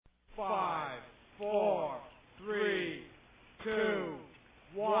5, 4, 3, 2,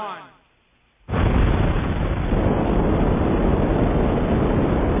 1.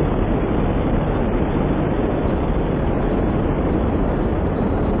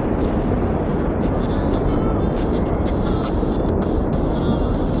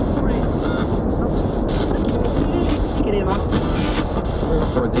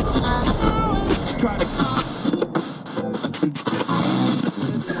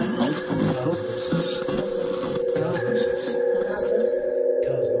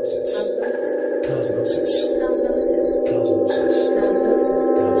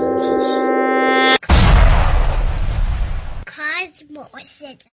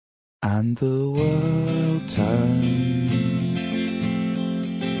 And the world turns,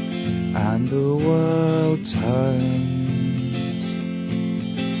 and the world turns,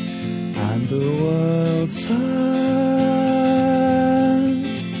 and the world turns,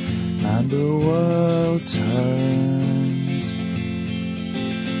 and the world turns.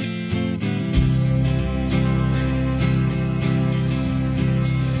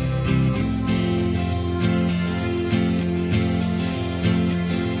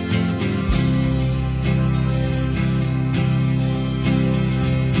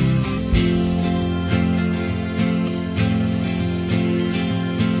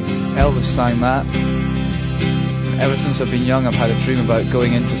 Elvis sang that. Ever since I've been young, I've had a dream about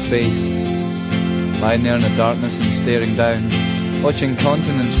going into space, lying there in the darkness and staring down, watching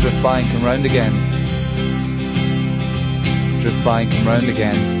continents drift by and come round again, drift by and come round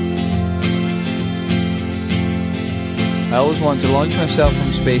again. I always wanted to launch myself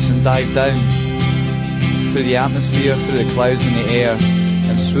from space and dive down through the atmosphere, through the clouds in the air,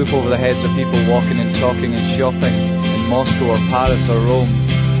 and swoop over the heads of people walking and talking and shopping in Moscow or Paris or Rome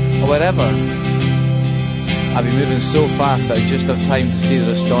or wherever. I'd be moving so fast that I'd just have time to see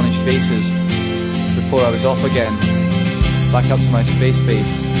their astonished faces before I was off again, back up to my space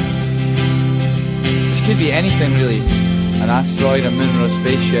base. Which could be anything really, an asteroid, a moon or a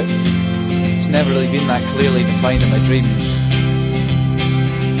spaceship. It's never really been that clearly defined in my dreams.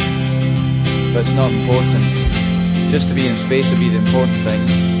 But it's not important. Just to be in space would be the important thing.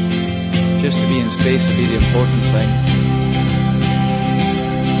 Just to be in space would be the important thing.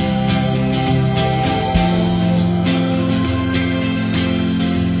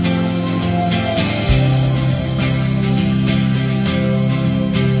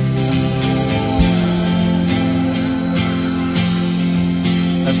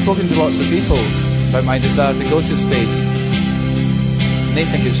 I've spoken to lots of people about my desire to go to space, and they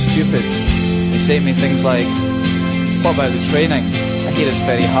think it's stupid. They say to me things like, what about the training? I hear it's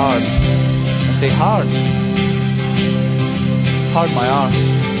very hard. I say, hard? Hard my arse.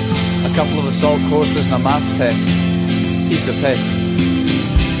 A couple of assault courses and a maths test. Piece of piss.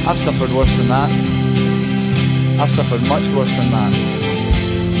 I've suffered worse than that. I've suffered much worse than that.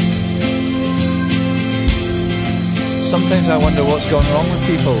 Sometimes I wonder what's gone wrong with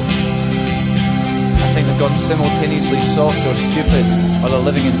people. I think they've gone simultaneously soft or stupid, or they're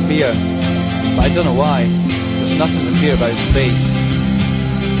living in fear. But I don't know why. There's nothing to fear about space.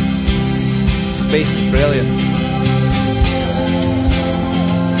 Space is brilliant.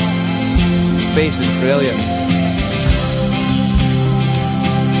 Space is brilliant.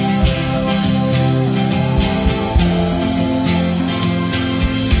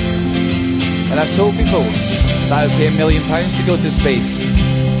 And I've told people that I would pay £1 million to go to space,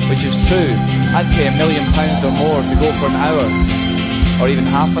 which is true. I'd pay £1 million or more to go for an hour, or even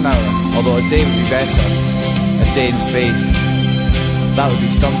half an hour, although a day would be better. A day in space. That would be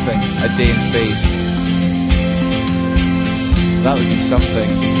something, a day in space. That would be something.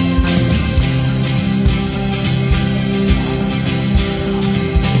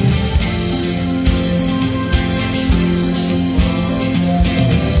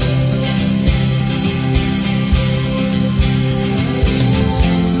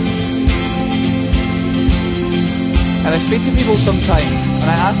 And I speak to people sometimes, and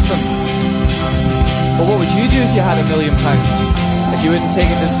I ask them, well, what would you do if you had £1 million? If you wouldn't take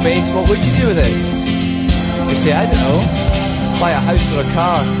it to space, what would you do with it? They say, I don't know, buy a house or a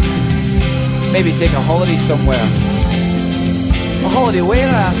car, maybe take a holiday somewhere. A holiday where,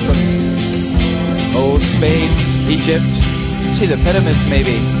 I ask them? Oh, Spain, Egypt, see the pyramids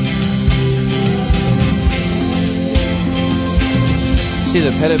maybe. See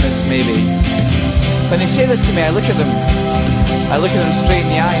the pyramids maybe. When they say this to me, I look at them straight in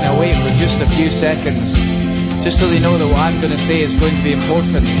the eye and I wait for just a few seconds, just so they know that what I'm going to say is going to be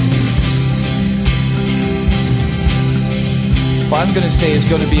important. What I'm going to say is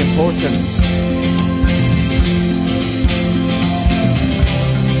going to be important.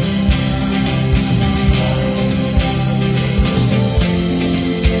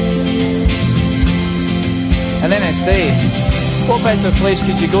 What better place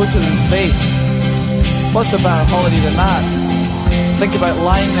could you go to than space? What's a better holiday than that? Think about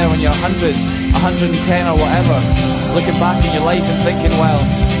lying there when you're 100, 110 or whatever, looking back in your life and thinking, well,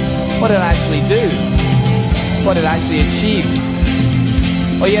 what did I actually do? What did I actually achieve?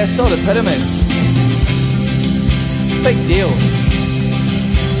 Oh yeah, I saw the pyramids. Big deal.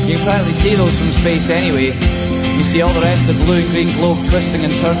 You can apparently see those from space anyway. You see all the rest of the blue and green globe twisting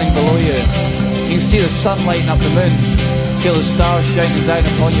and turning below you. You can see the sun lighting up the moon. Feel the stars shining down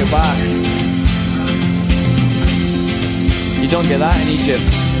upon your back. You don't get that in Egypt.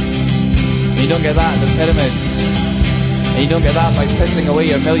 You don't get that in the pyramids. And you don't get that by pissing away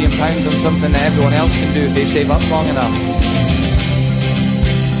your £1 million on something that everyone else can do if they save up long enough.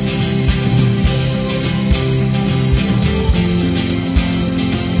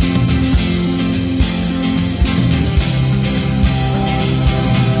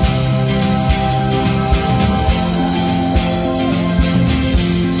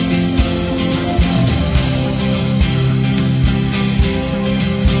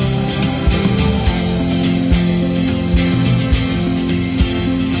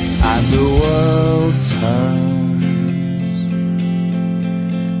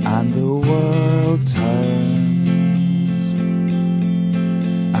 And the world turns,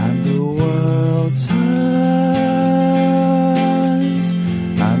 and the world turns,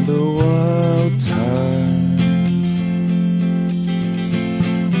 and the world turns.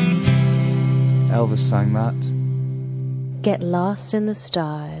 Elvis sang that. Get lost in the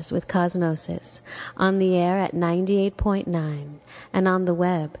stars with Cosmosis, on the air at 98.9 and on the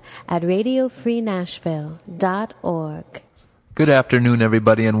web at radiofreenashville.org. Good afternoon,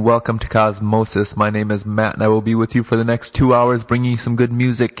 everybody, and welcome to Cosmosis. My name is Matt, and I will be with you for the next 2 hours, bringing you some good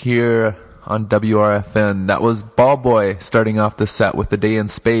music here on WRFN. That was Ball Boy starting off the set with A Day in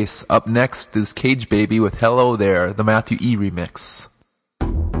Space. Up next is Cage Baby with Hello There, the Matthew E. remix.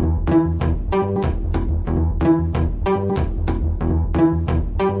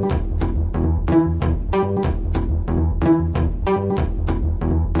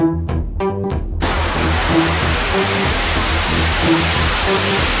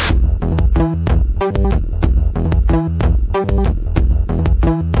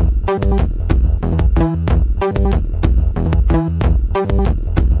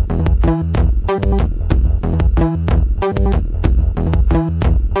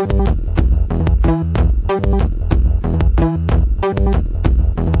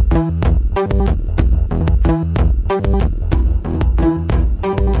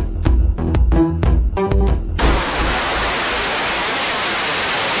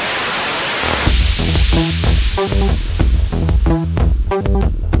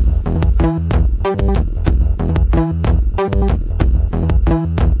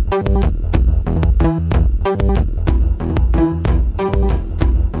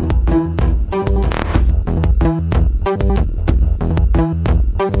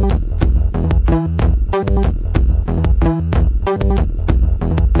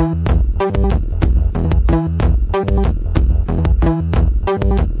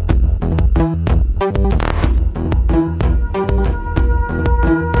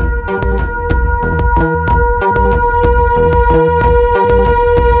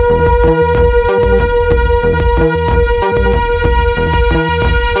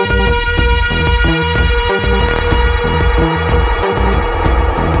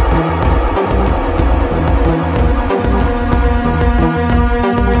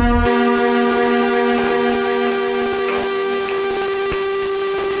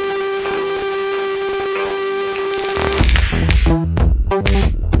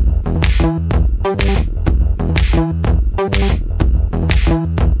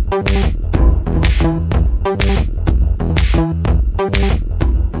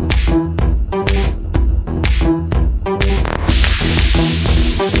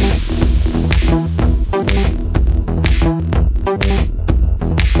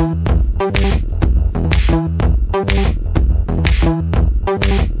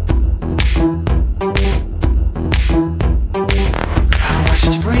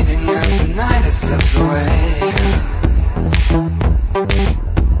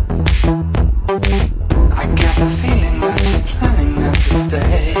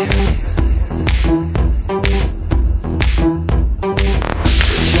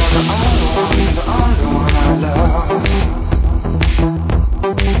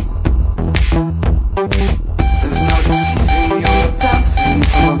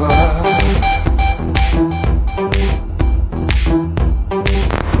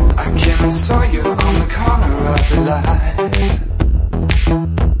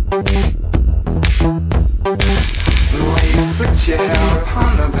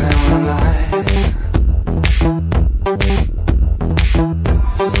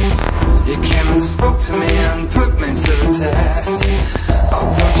 spoke to me and put me to the test. Oh,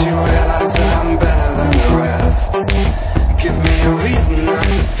 don't you realize that I'm better than the rest? Give me a reason not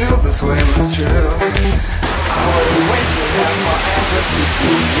to feel this way was true. I wouldn't wait till that forever to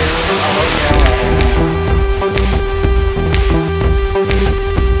see you. Oh yeah.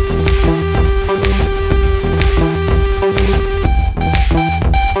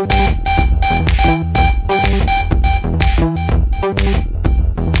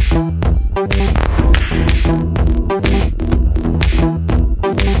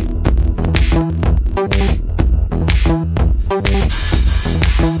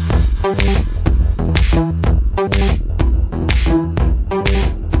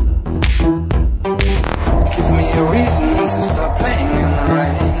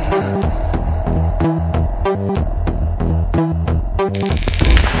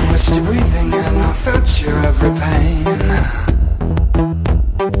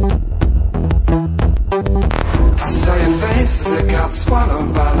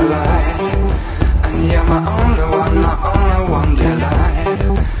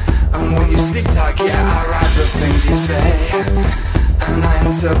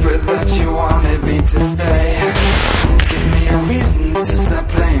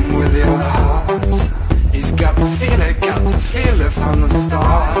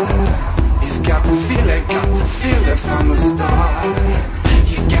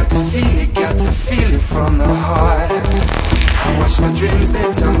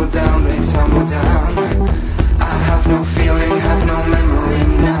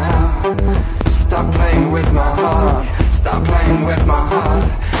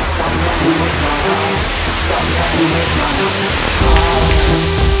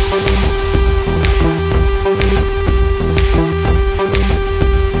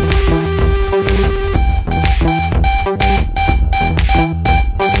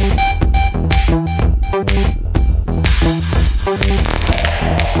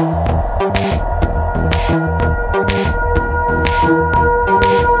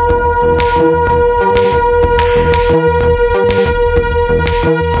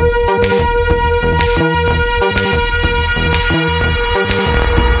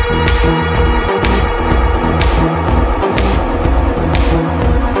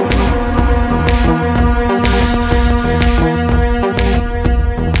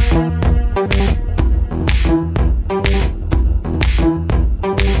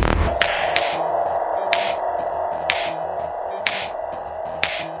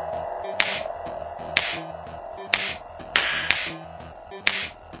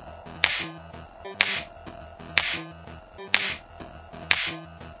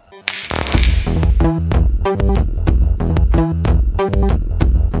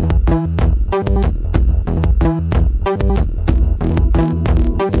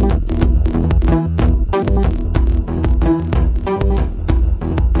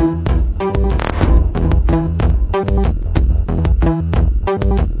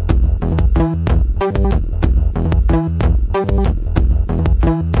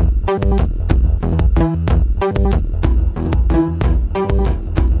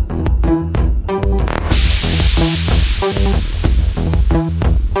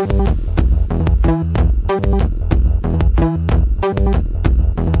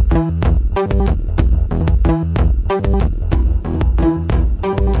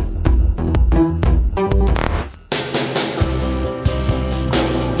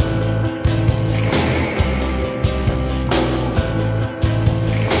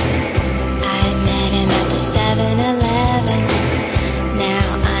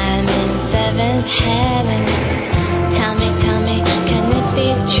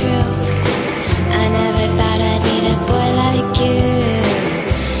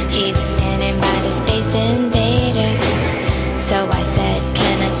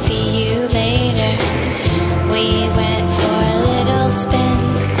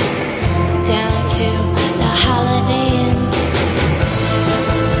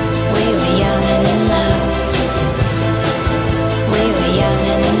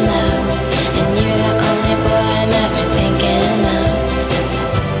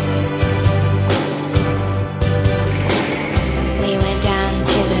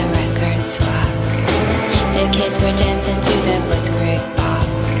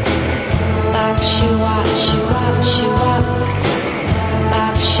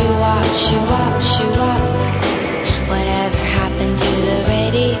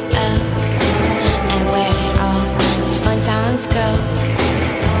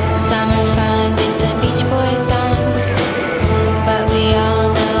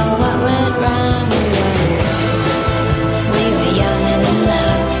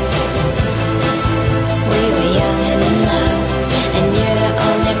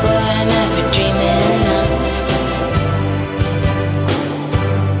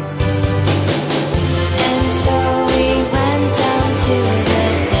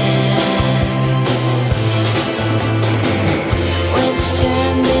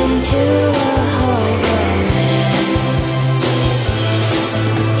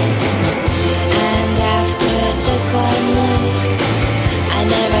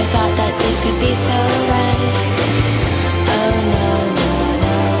 never thought that this could be so right. Oh no, no,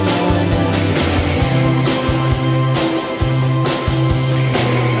 no, no, no,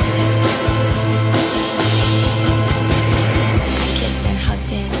 I kissed and hugged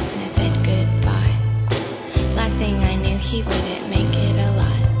him and I said goodbye. Last thing I knew, he wouldn't make it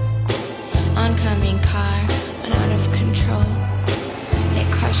alive. Oncoming car went out of control. It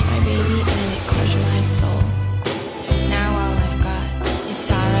crushed my baby and it crushed my soul. Now all I've got is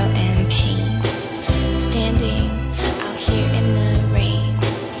sorrow and pain. Standing out here in the rain,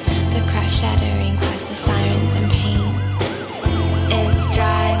 the crash shattering past the sirens and pain. It's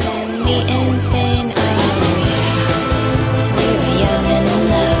driving me insane. Oh yeah, we were young and in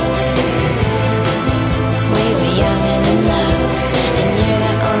love. We were young and in love, and you're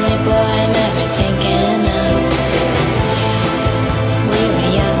the only boy I'm ever thinking of. We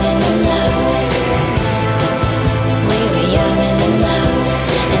were young and in love. We were young and in love,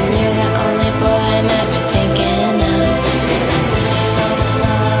 and you're the only boy I'm ever thinking of.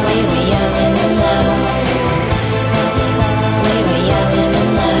 We were young and in love. We were young and in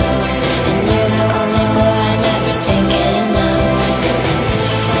love, and you're the only boy I'm ever thinking of.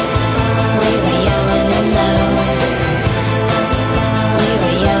 We were young and in love. We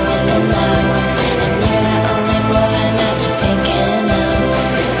were young and in love, and you're the only boy I'm ever thinking of.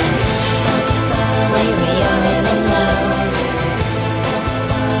 We were young and in love.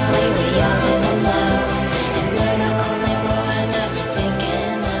 We were young and in love, and you're the only boy I'm ever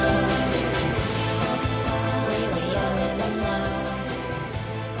thinking of. We were young and in love.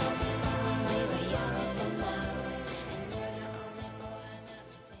 We were young and in love, and you're the only boy I'm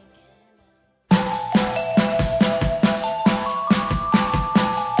ever thinking of.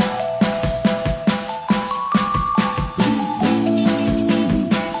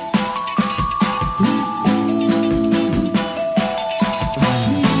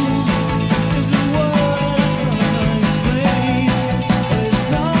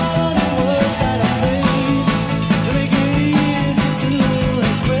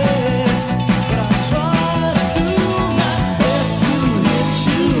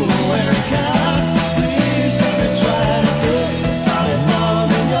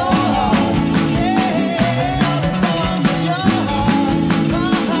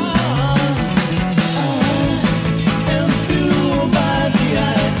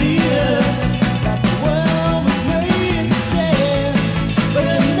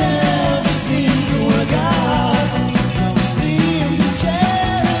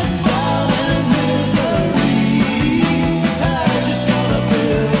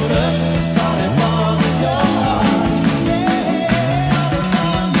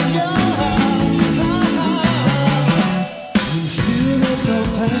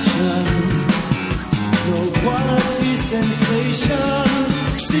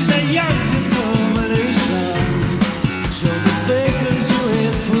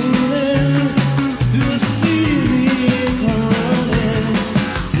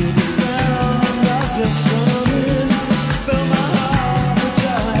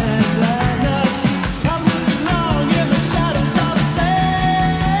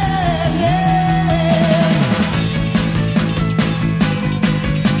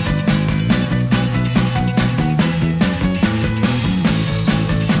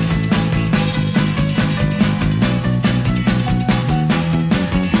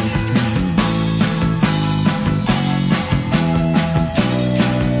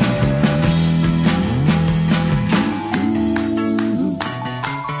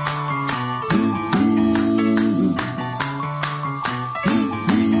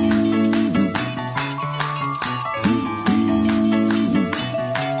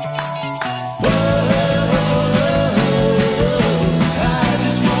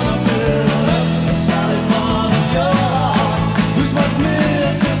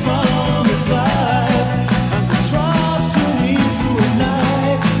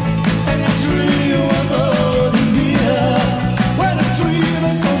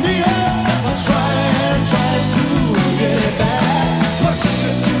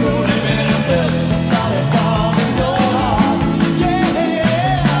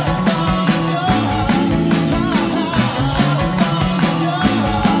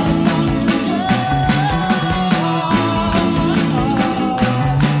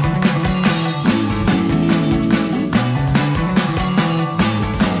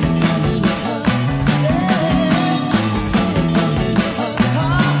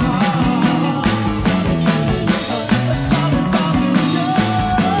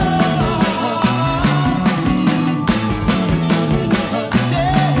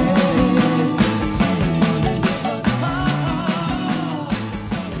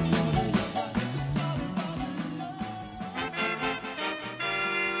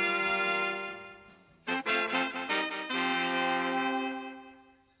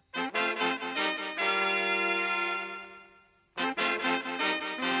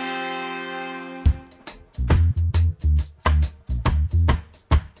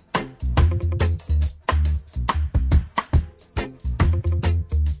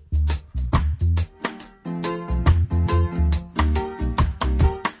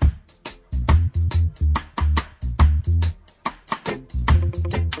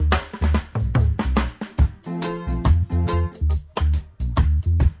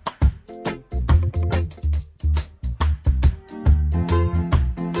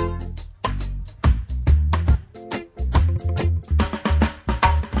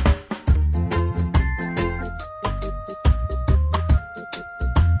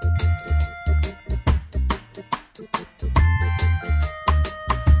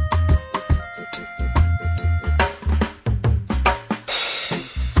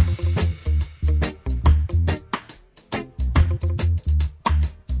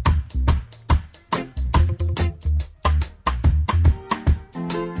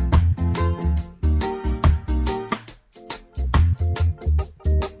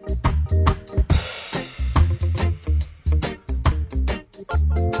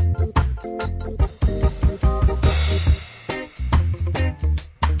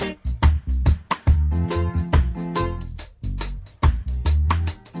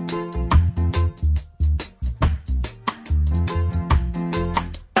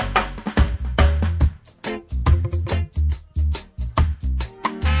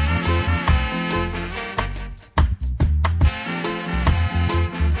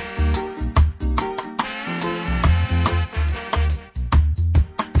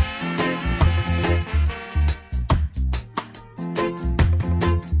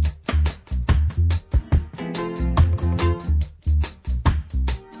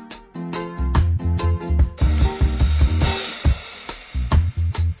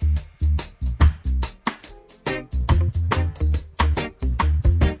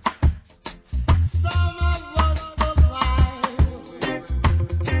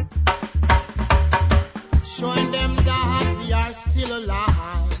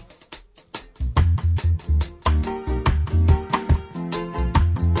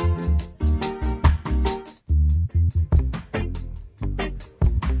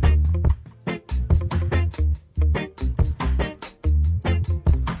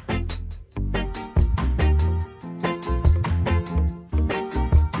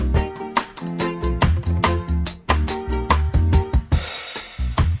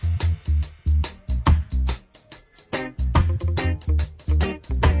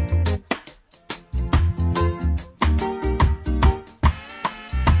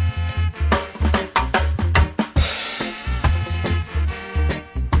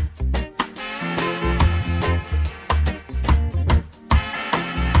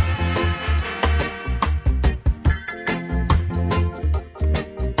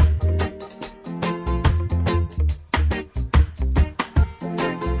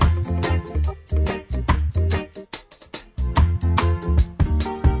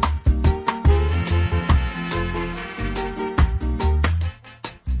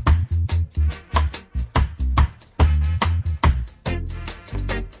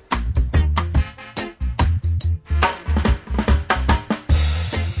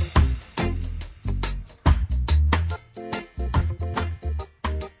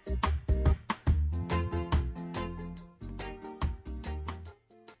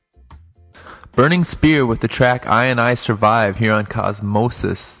 Burning Spear with the track I and I Survive here on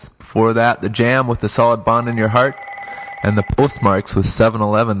Cosmosis. Before that, The Jam with The Solid Bond in Your Heart. And The Postmarks with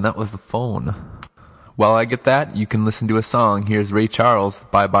 7-Eleven. That was the phone. While I get that, you can listen to a song. Here's Ray Charles,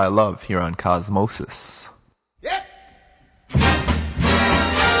 Bye Bye Love, here on Cosmosis. Yep.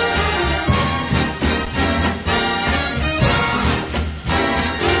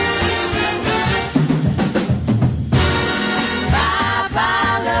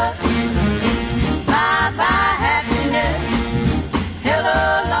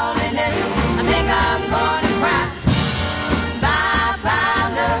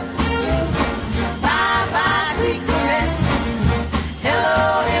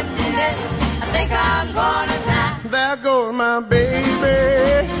 My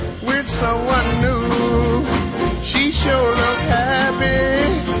baby with someone new. She sure looked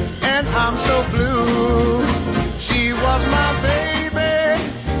happy and I'm so blue. She was my baby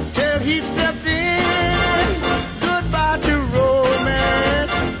till he stepped in. Goodbye to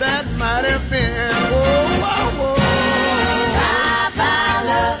romance that might have been. Whoa, whoa, whoa. Bye bye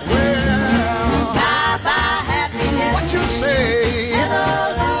love. Well, bye bye happiness. What you say? Hello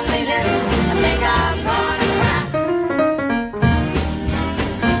loneliness. I think I'm gonna cry.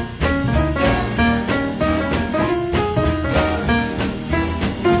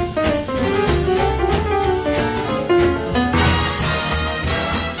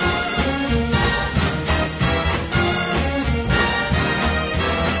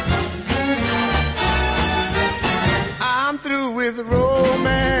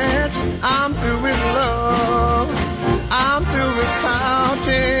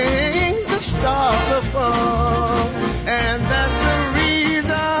 And that's the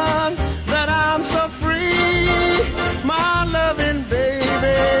reason that I'm so free. My loving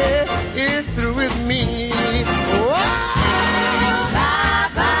baby is through with me. Whoa. Bye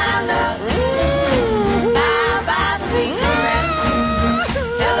bye love. Ooh. Bye bye sweet caress.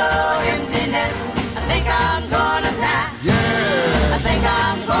 Hello emptiness. I think I'm gonna die. Yeah. I think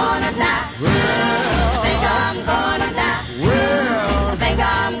I'm gonna die. Well. I think I'm gonna die. Well. I think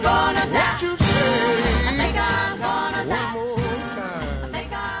I'm gonna die.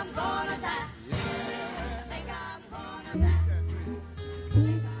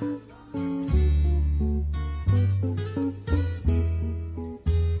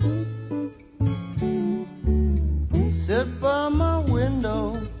 Sit by my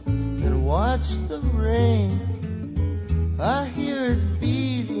window and watch the rain. I hear it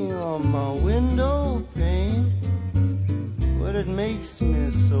beating on my window pane. But it makes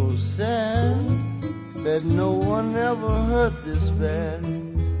me so sad that no one ever hurt this bad.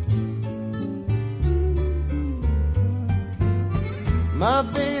 My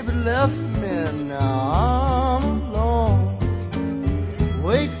baby left me, now I'm alone.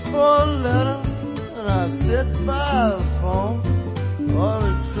 Wait for a letter and I sit by the phone. All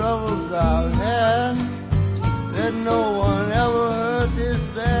the troubles I've had, that no one ever heard this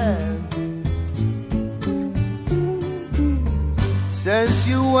bad. Since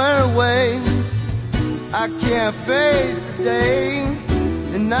you went away, I can't face the day.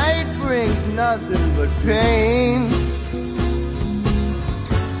 The night brings nothing but pain.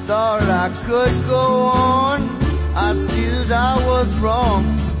 Thought I could go on, I see that I was wrong.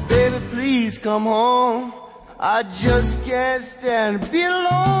 Baby, please come home. I just can't stand to be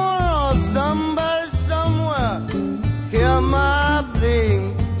alone, or somebody somewhere hear my plea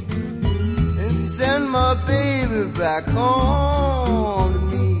and send my baby back home to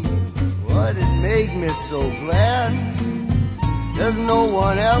me. What it made me so glad, there's no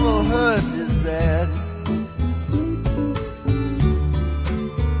one ever heard this bad.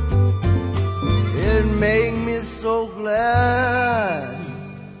 It made me so glad,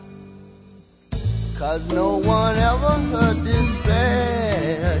 'cause no one ever heard this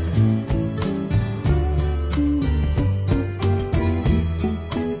bad.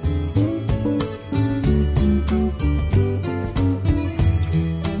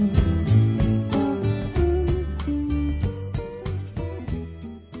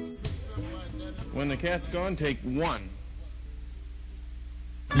 When the cat's gone, take one.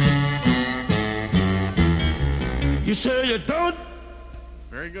 You say you don't?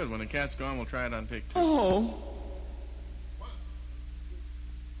 Very good. When the cat's gone, we'll try it on take two. Oh.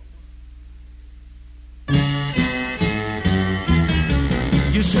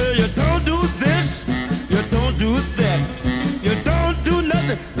 You say you don't do this, you don't do that, you don't do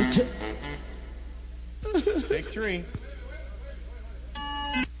nothing. Take three.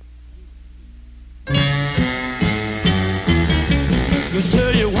 You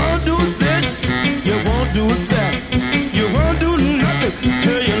say you won't do this, you won't do that, you won't do nothing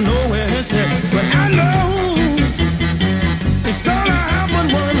till you know where it's at.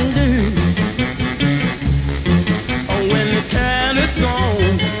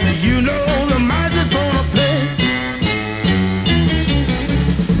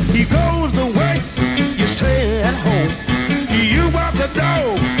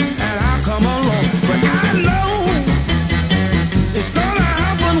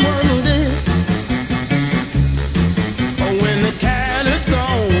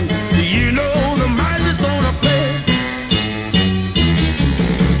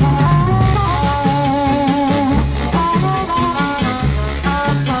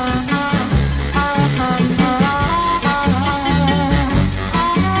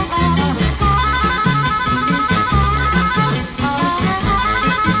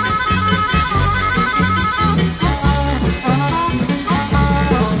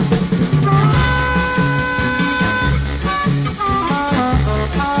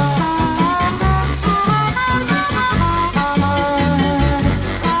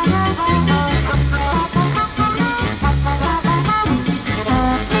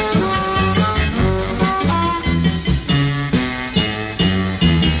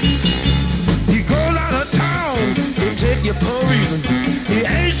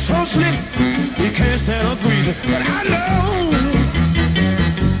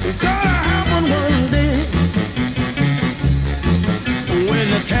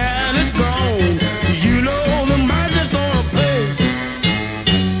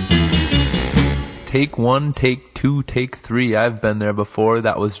 Take One, Take Two, Take Three. I've been there before.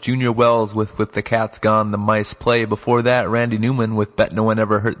 That was Junior Wells with The Cat's Gone, The Mice Play. Before that, Randy Newman with Bet No One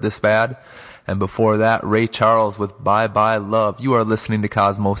Ever Hurt This Bad. And before that, Ray Charles with Bye Bye Love. You are listening to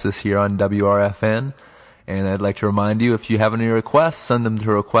Cosmosis here on WRFN. And I'd like to remind you, if you have any requests, send them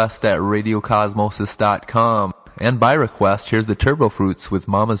to request@radiocosmosis.com. And by request, here's the Turbo Fruits with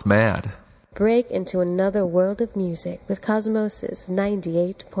Mama's Mad. Break into another world of music with Cosmosis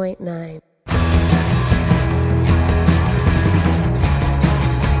 98.9.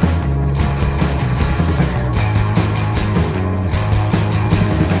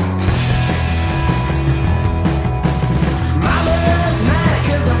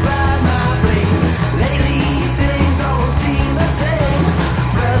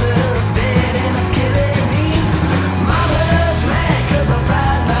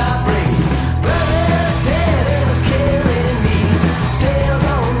 Still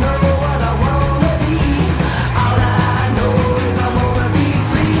don't know what I wanna be.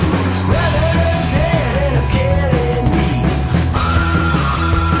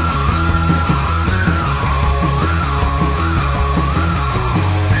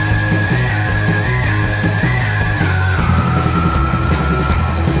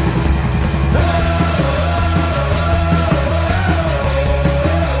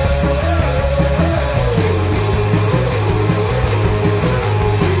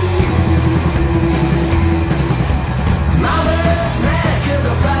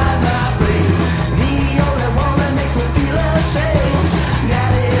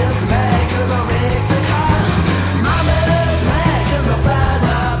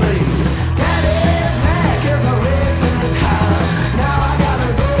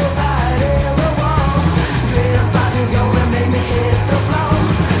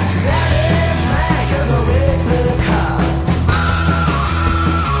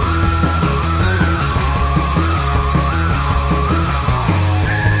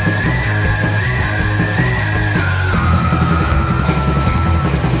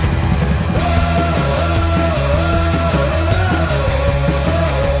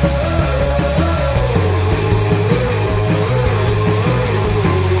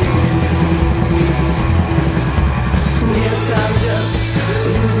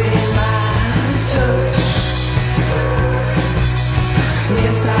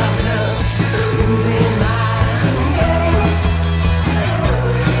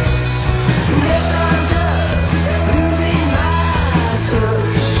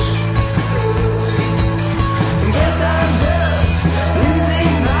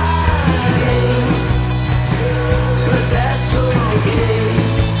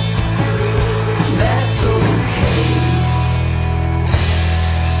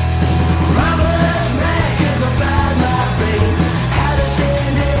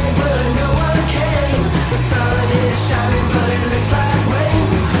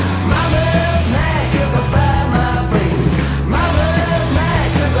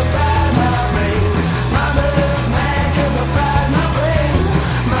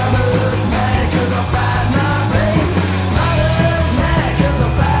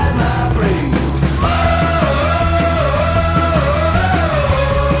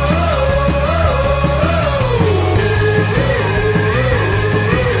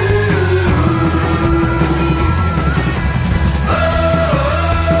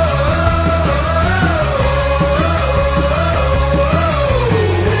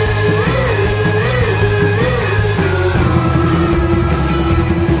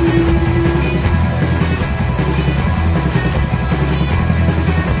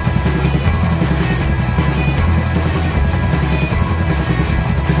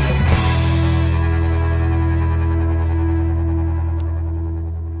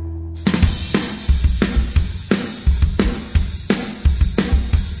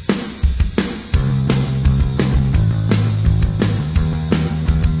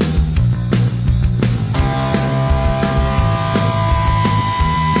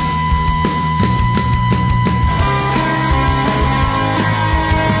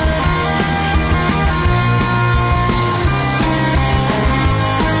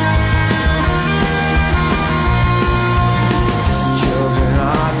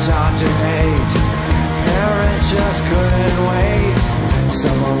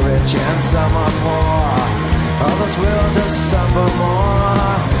 some are poor, others will just suffer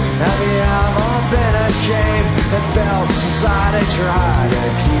more. Have you ever been ashamed and felt society try to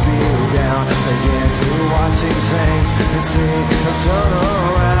keep you down? Begin to watch these things and see them turn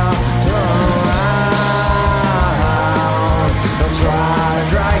around. They'll try to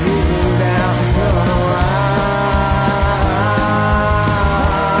drag you down, turn around.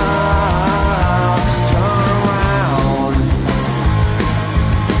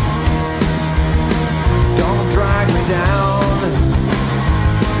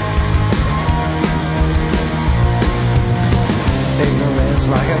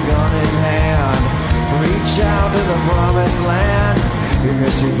 Your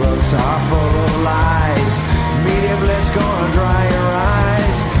history books are full of lies. Media blitz gonna dry your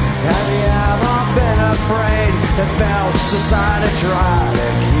eyes. Have you ever been afraid that felt society try to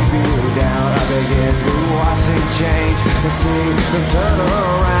keep you down? I begin to watch things change and see them turn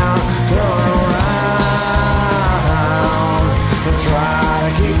around and try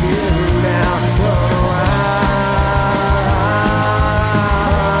to keep you down. Turn around,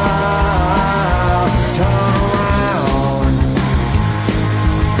 turn around.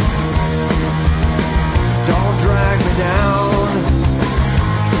 Don't drag me down.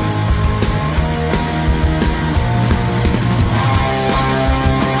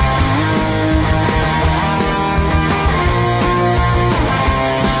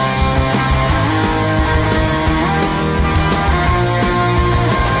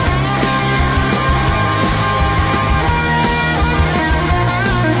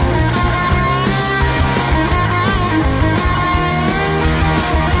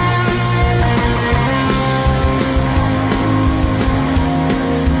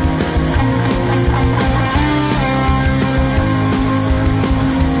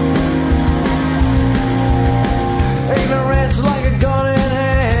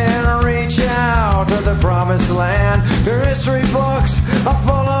 Promised land. Your history books are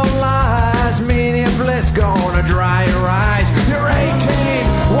full of lies. Media blitz gonna dry your eyes. You're 18,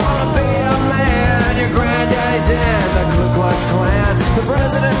 wanna be a man. Your granddaddy's in the Ku Klux Klan. The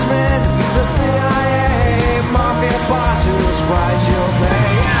president's men, the CIA, mafia boss whose price you'll pay.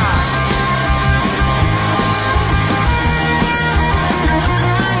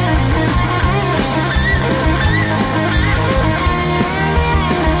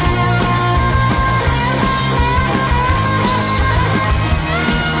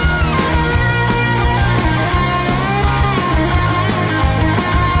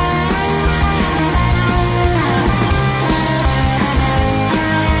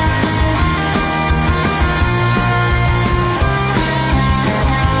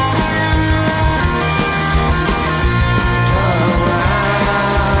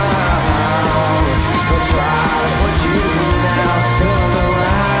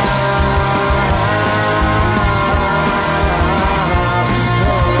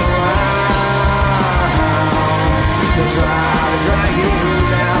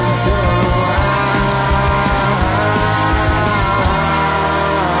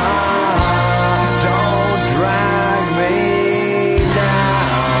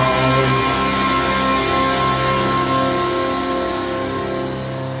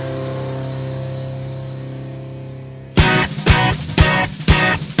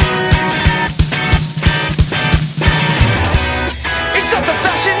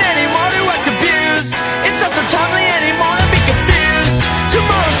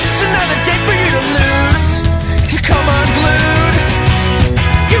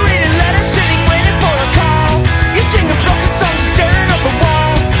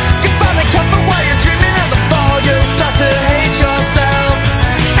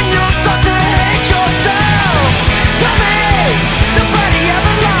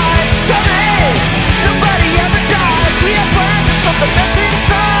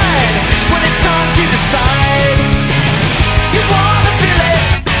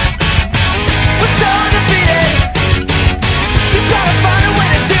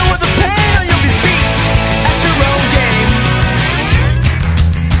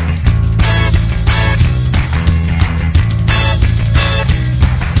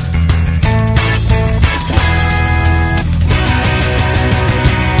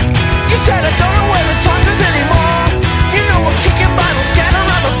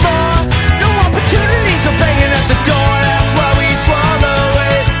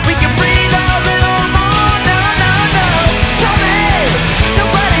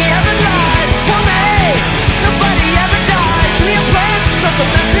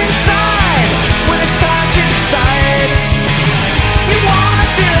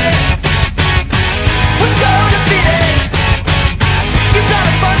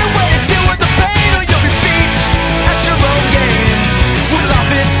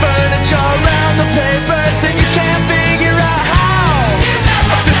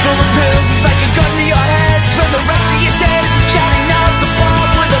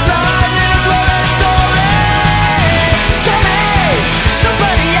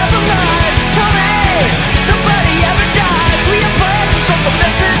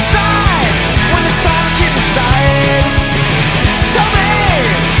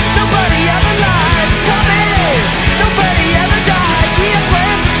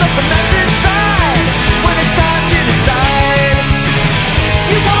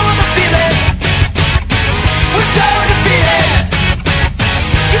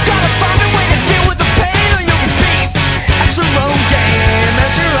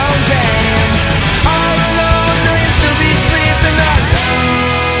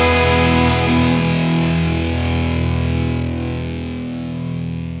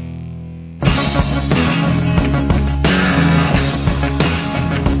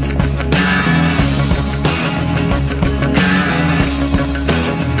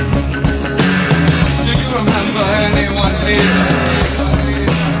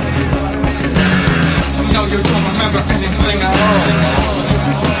 remember anything at all.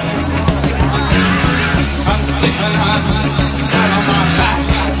 I'm sleeping, I'm flat on my back.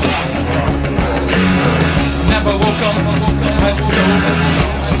 Never woke up at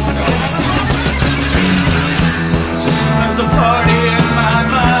there's a party in my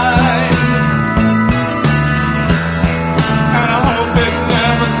mind, and I hope it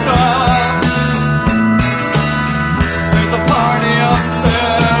never stops. There's a party up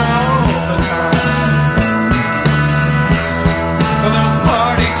there all the time, and they'll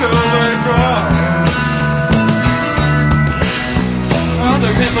party till they drop.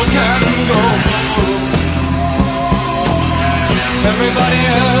 Other people can go, everybody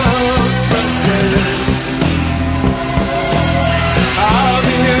else frustrated. I'll be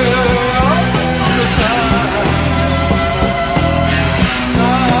here all the time.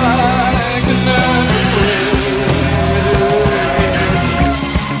 I can never quit.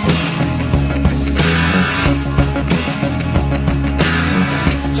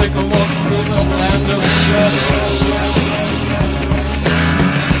 Take a walk through the land of shadows.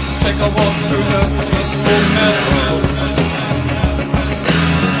 Take a walk through the peaceful meadows.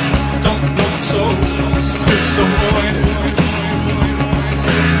 Don't look so disappointed.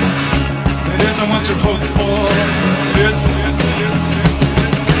 It isn't what you hope for, is it?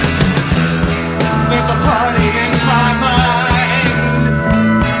 There's a party in my mind,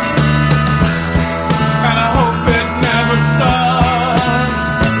 and I hope it never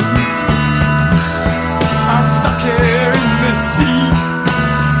stops. I'm stuck here in this seat.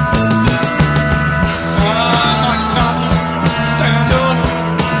 I might not stand up.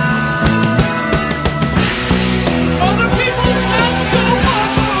 Other people can go on.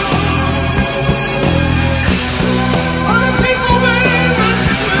 Other people may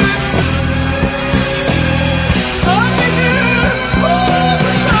split. I'll be here all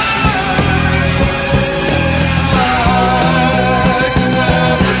the time. I can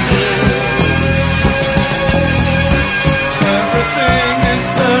never quit. Everything is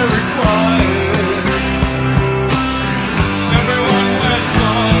very quiet. Everyone has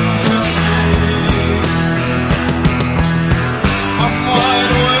gone to sleep. I'm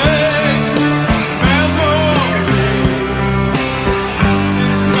wide awake. Memories.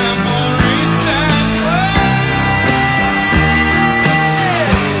 These memories can't wait.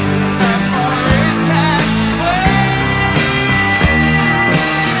 These memories can't wait.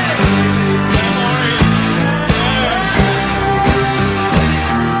 These memories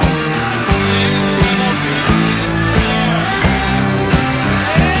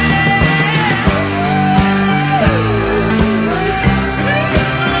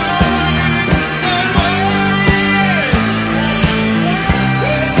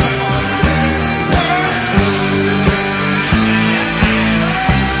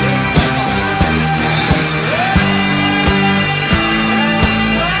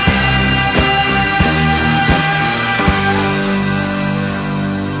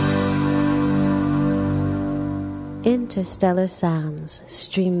Interstellar sounds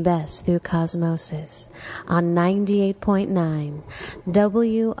stream best through Cosmosis on 98.9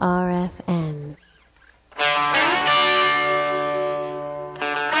 WRFN.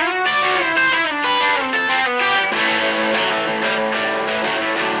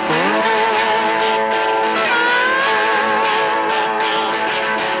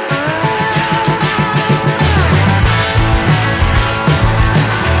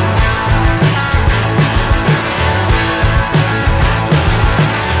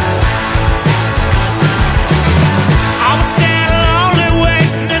 I was standing lonely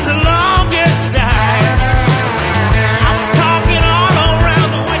waiting in the longest night.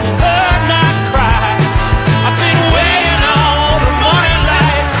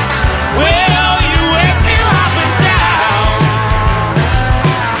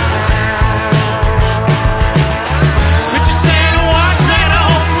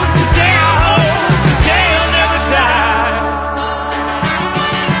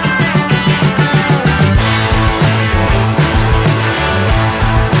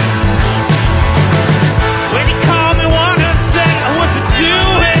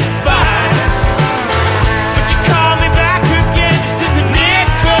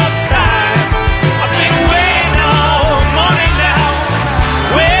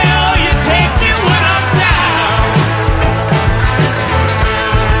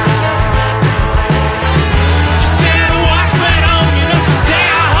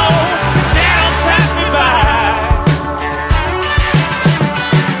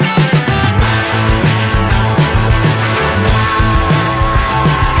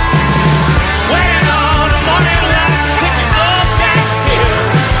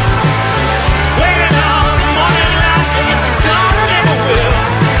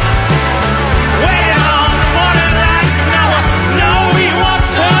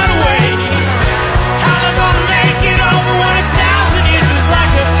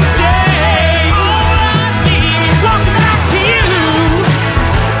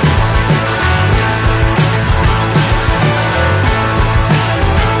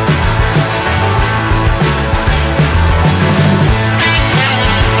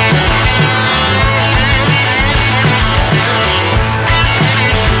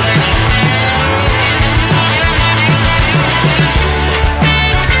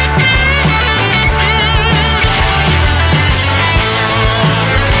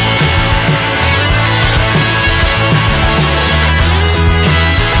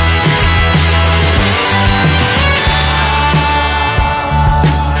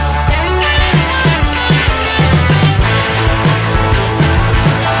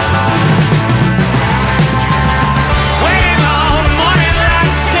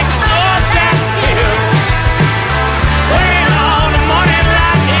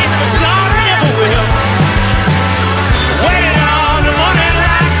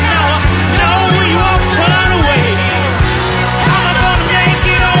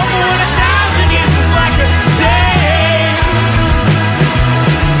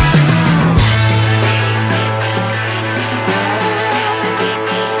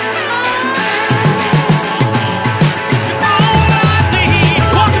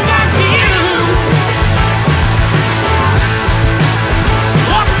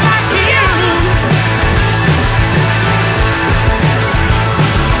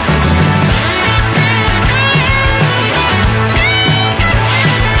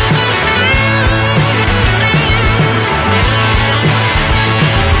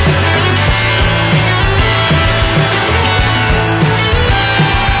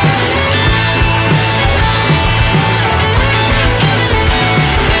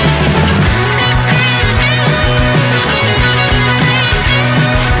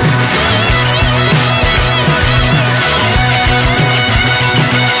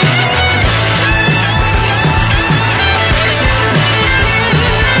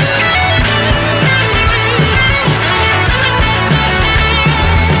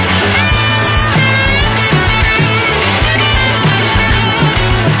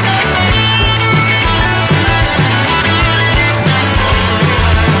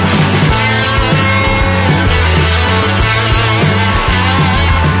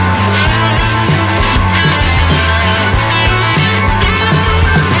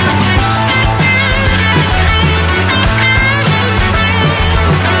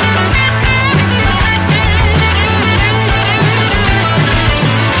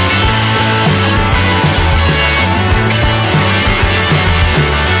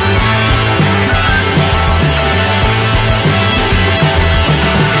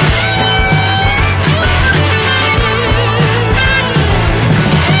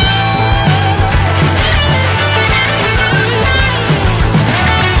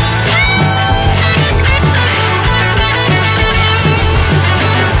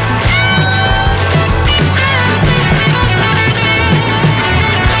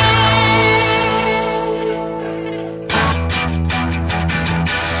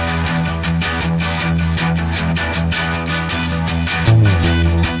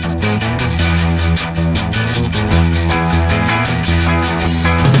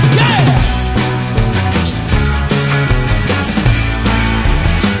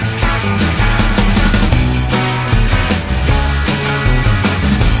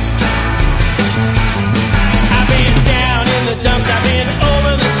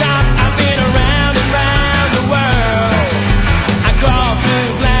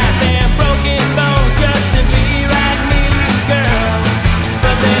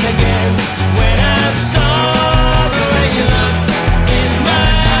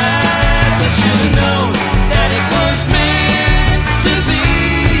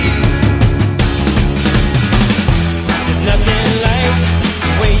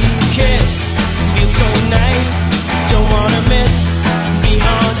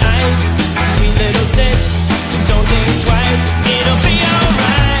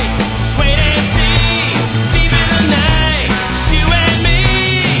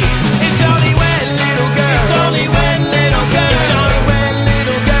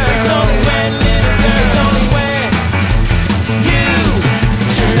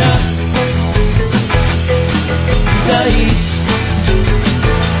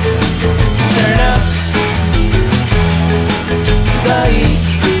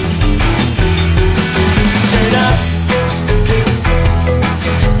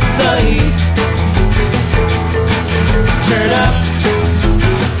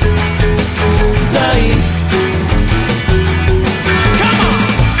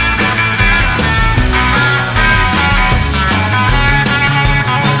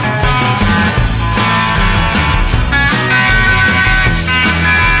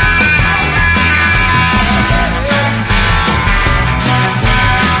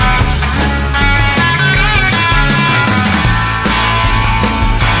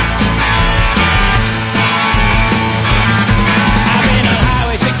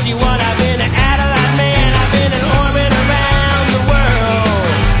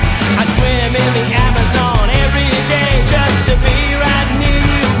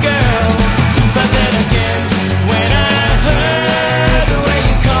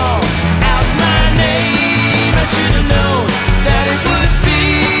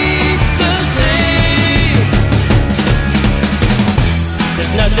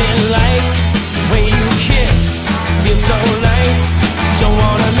 Nothing like the way you kiss. Feels so nice, don't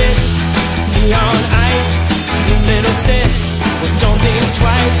wanna miss. Neon ice, sweet little sis. Well, don't think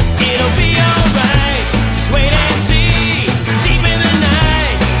twice, it'll be alright. Just wait and see, deep in the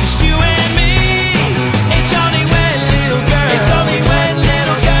night, just you and me. It's only when little girl, it's only when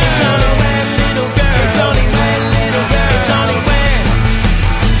little girl, it's only when little girl, it's only when little girl, it's only when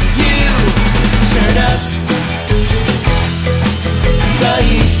you turn up the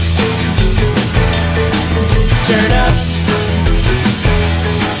heat. Turn up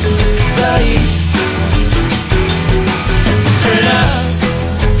the heat. Turn up.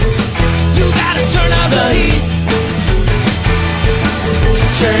 You gotta turn up the heat.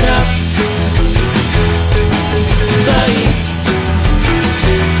 Turn up the heat.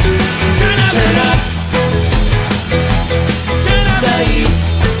 Turn up. Turn up. Turn up the heat.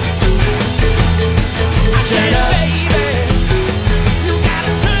 Turn up, baby. You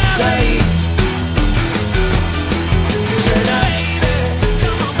gotta turn up the heat. Turn up, baby.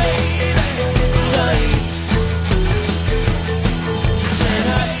 Come on, baby. The heat. Turn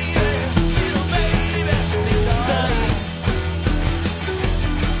up, little baby. The heat.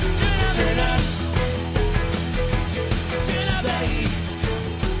 Turn up. Turn up the heat.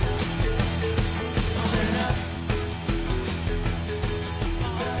 Turn up.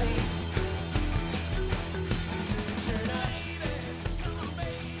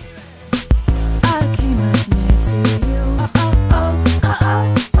 I came up near to you.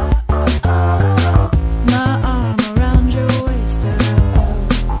 My arm around your waist. I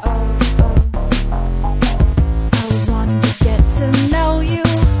was wanting to get to know you.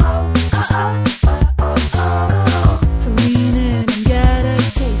 To lean in and get a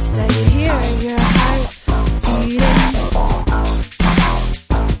taste. I could hear your heart beating.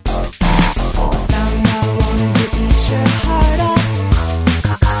 Now I wanted to eat your heart up.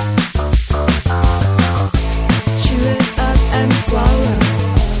 Chew it up and swallow.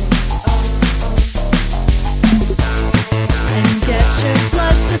 And get your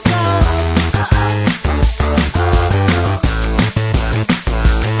blood to flow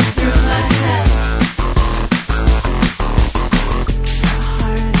through my head. My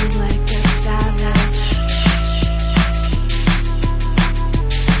heart is like a savage,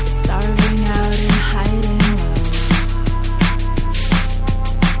 starving out and hiding low.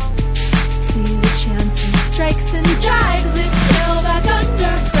 Sees a chance and strikes and drags its tail back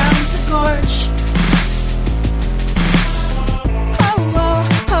underground to gorge. Oh, oh,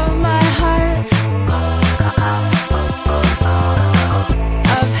 oh, my heart.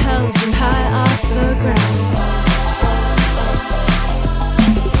 I've held you high off the ground.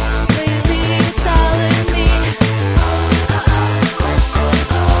 Lately you're telling me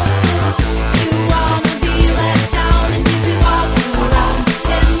you wanna be let down and you be walking around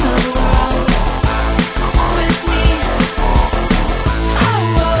in the world with me. Oh,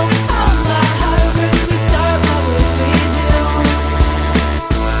 oh, oh, my heart, where would we start? What would we do?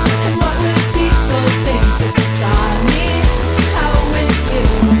 And what would people think if they saw me out with you?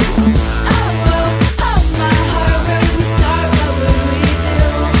 Oh, oh, oh, my heart, where would we start? What would we do?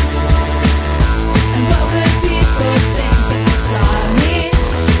 And what would people think if they saw me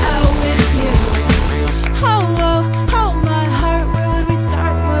out with you? Oh, oh, oh, my heart, where would we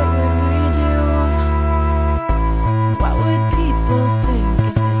start? What would we do? What would people think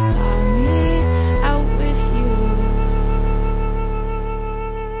if they saw me out with you?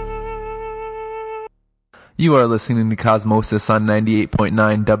 You are listening to Cosmosis on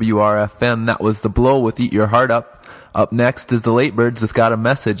 98.9 WRFN. That was The Blow with Eat Your Heart Up. Up next is The Late Birds with Got a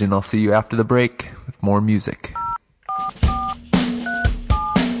Message, and I'll see you after the break with more music.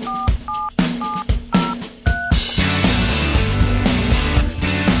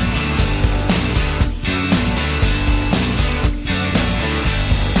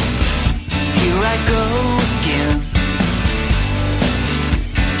 Here I go again,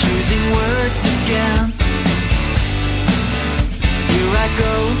 choosing words again. Here I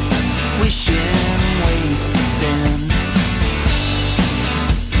go, wishing ways to sin.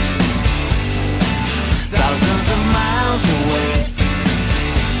 Thousands of miles away,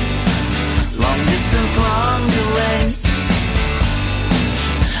 long distance, long delay.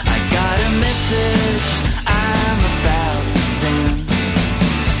 I got a message I'm about to send.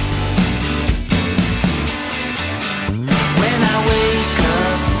 When I wake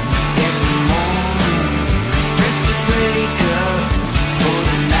up every morning, dressed to break up for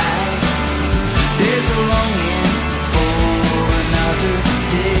the night,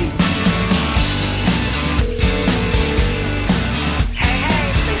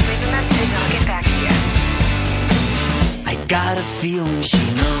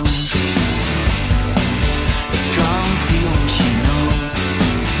 a strong feeling she knows.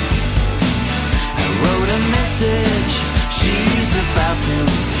 I wrote a message she's about to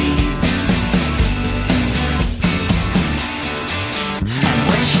receive. And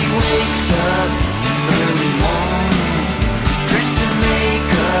when she wakes up early morning, dressed in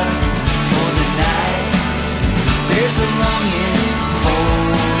makeup for the night, there's a longing for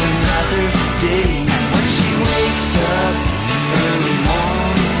another day. And when she wakes up early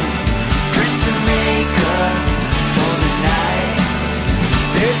morning, dressed in makeup for the night,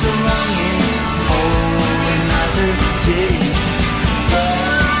 there's a longing for another day.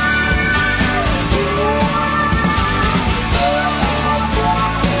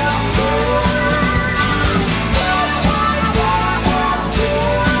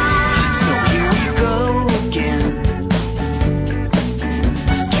 So here we go again,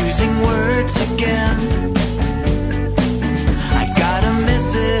 choosing words again. I got a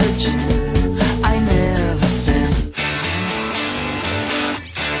message I never sent.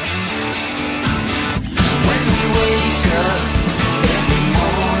 When we wake up every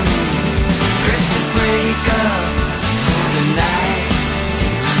morning, dressed to break up for the night,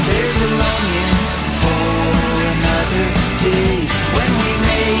 there's a longing for another day. When we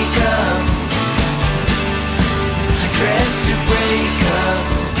make up, dressed to break up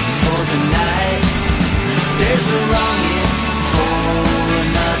for the night, there's a longing for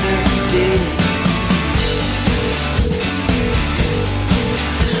another day.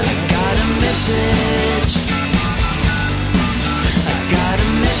 I got a message. I got a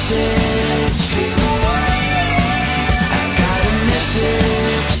message. I got a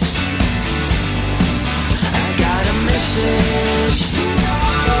message. I got a message.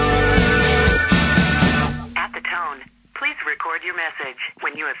 At the tone, please record your message.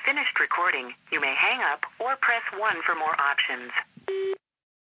 When you have finished recording, you may hang up or press 1 for more options.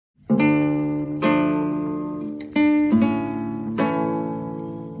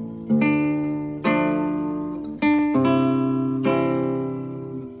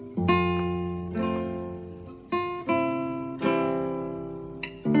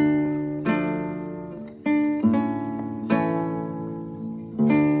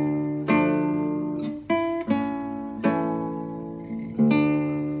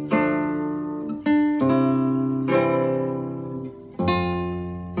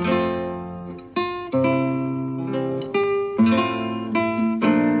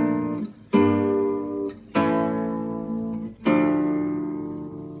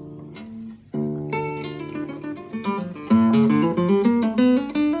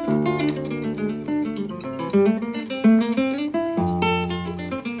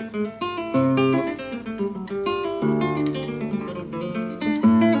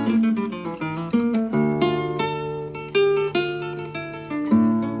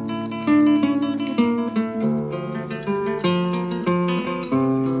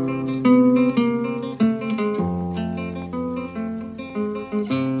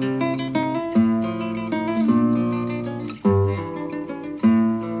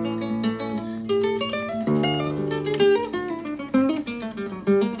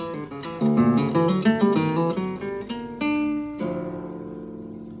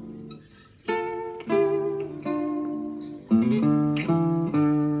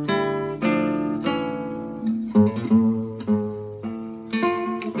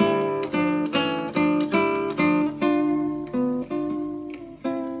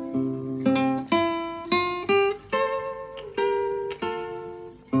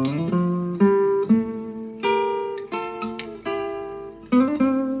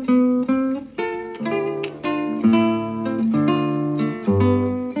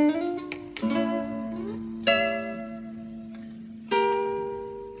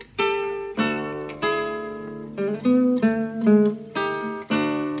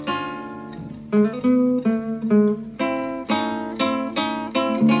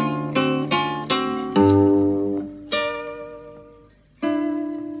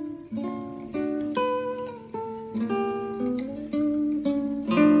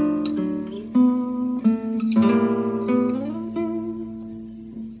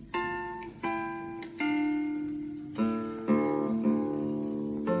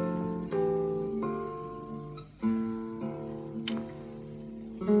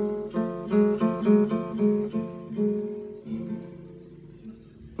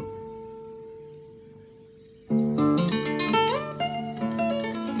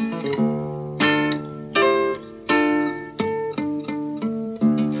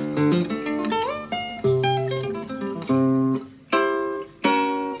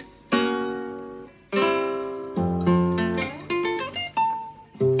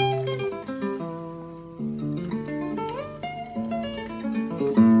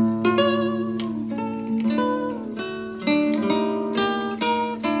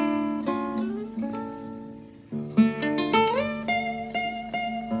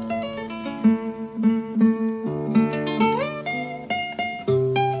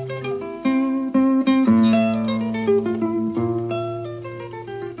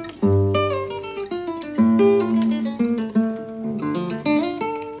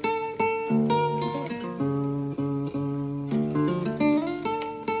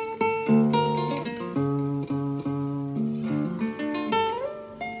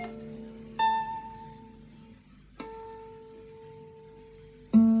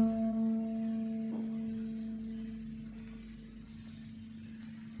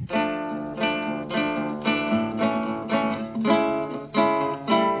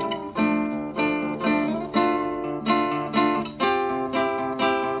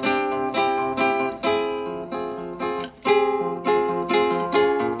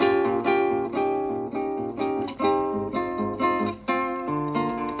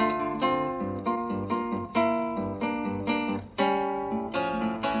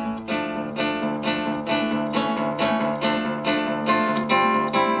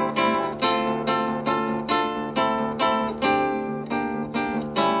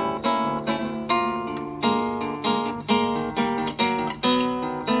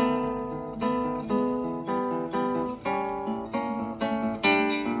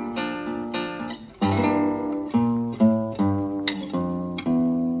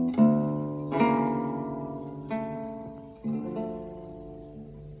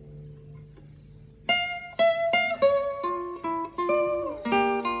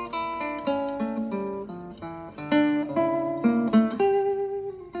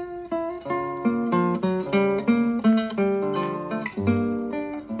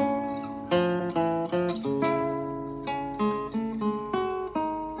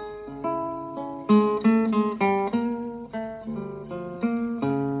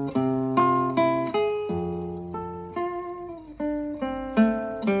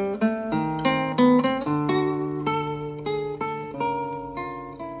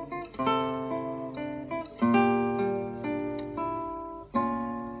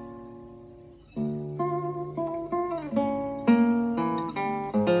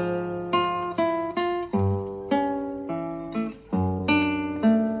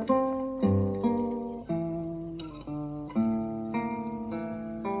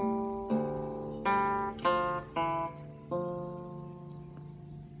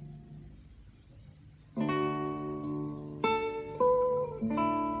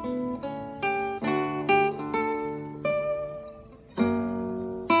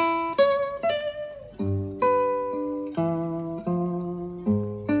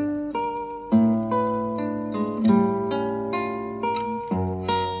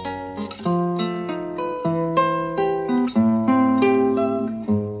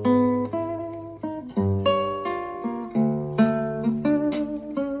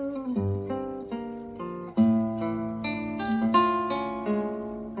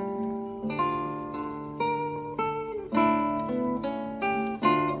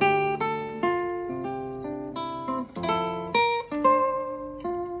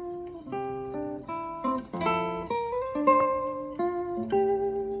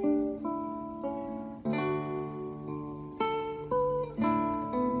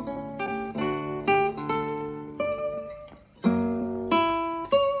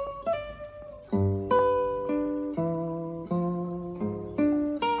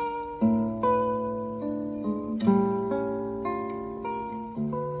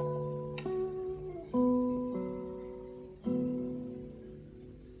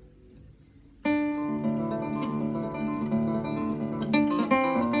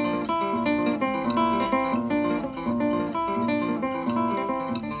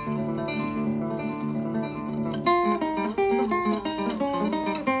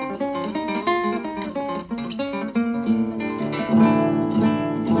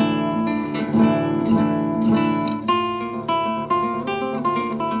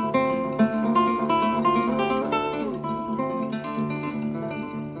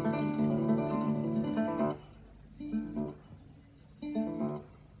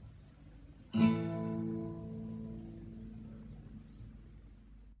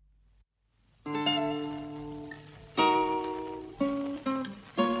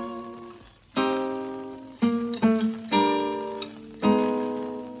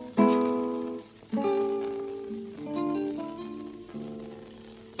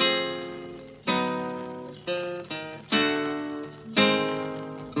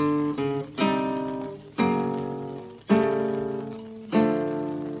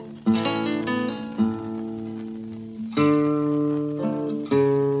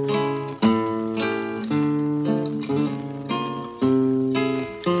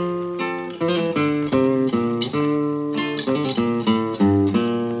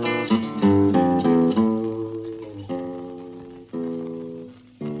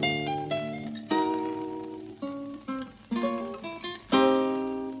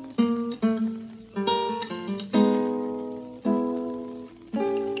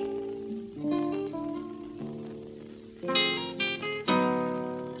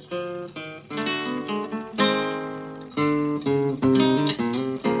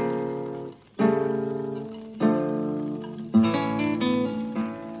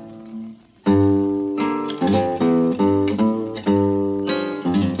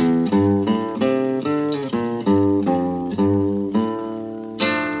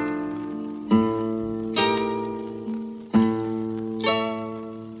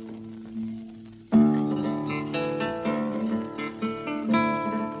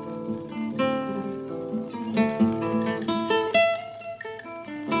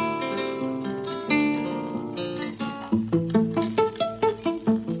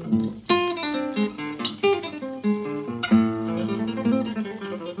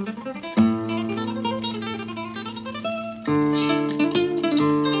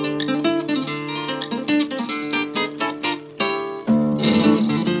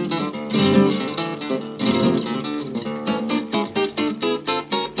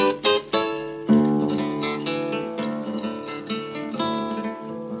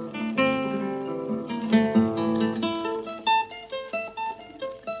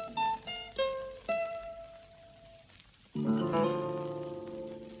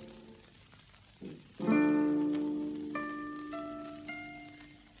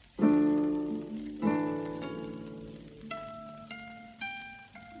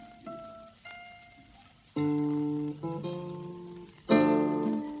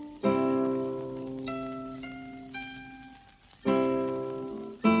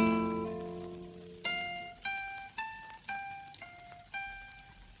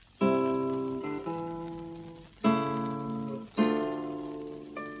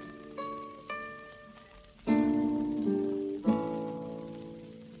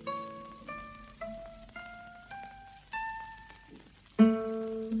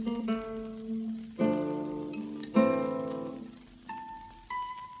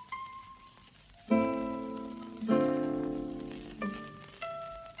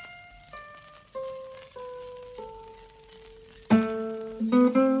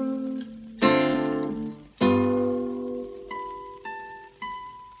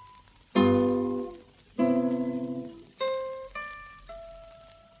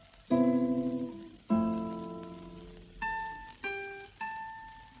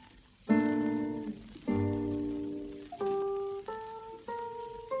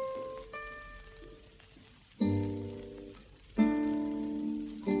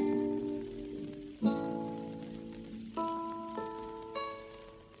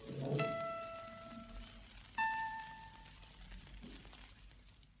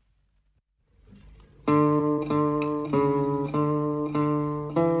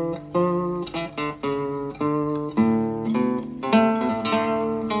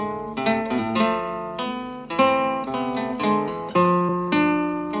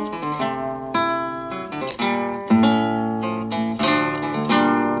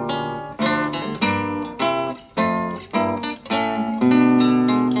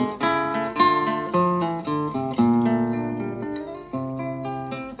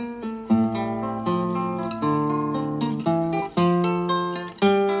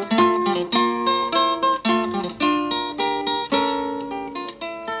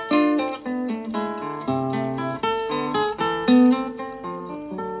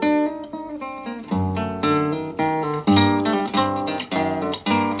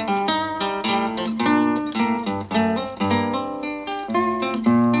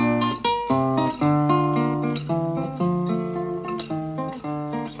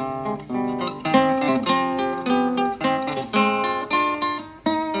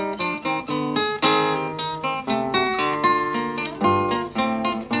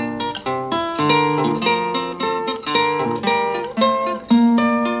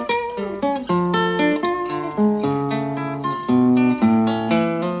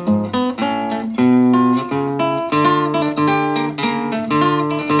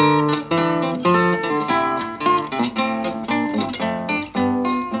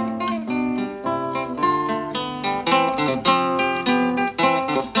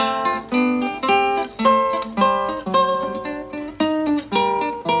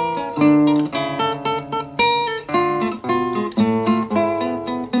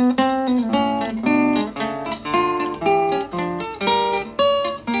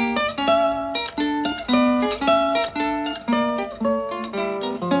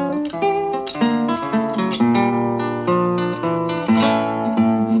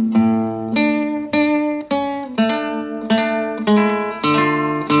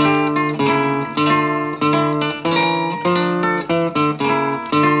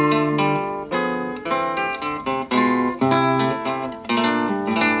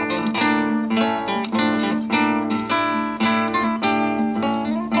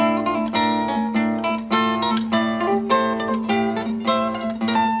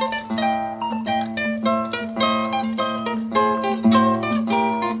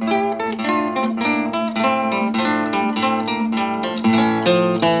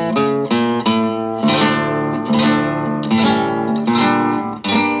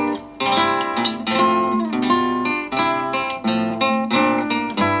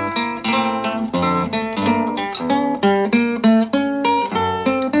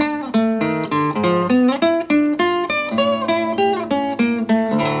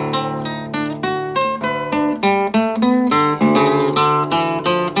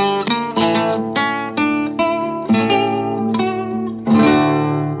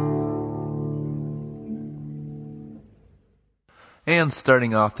 And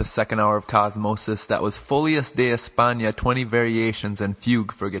starting off the second hour of Cosmosis, that was Folias de España, 20 Variations and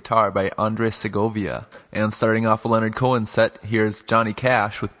Fugue for guitar by Andres Segovia. And starting off a Leonard Cohen set, here's Johnny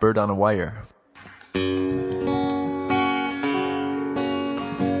Cash with Bird on a Wire.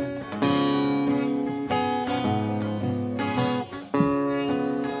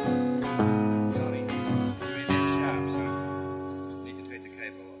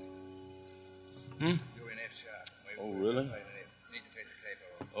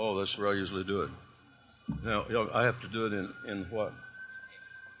 Oh, that's where I usually do it. Now, I have to do it in what?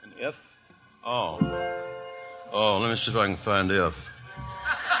 In F? Oh, let me see if I can find F.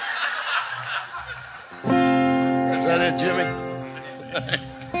 Is that it, Jimmy?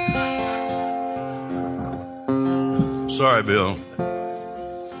 Sorry, Bill.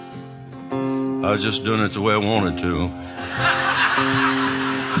 I was just doing it the way I wanted to.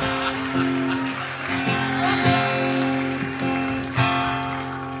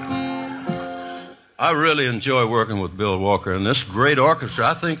 I really enjoy working with Bill Walker and this great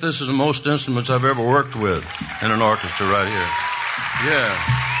orchestra. I think this is the most instruments I've ever worked with in an orchestra right here. Yeah,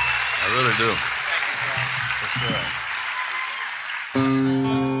 I really do. That's right.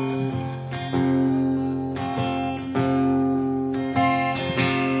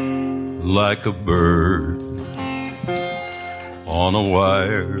 Like a bird on a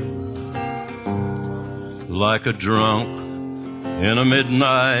wire, like a drunk in a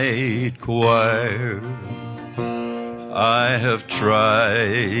midnight choir, I have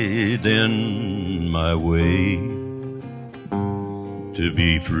tried in my way to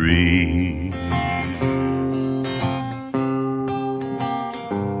be free.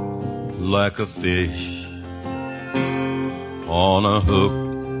 Like a fish on a hook,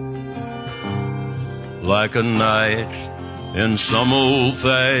 like a knight in some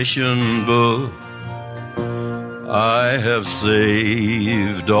old-fashioned book, I have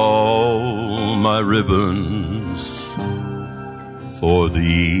saved all my ribbons for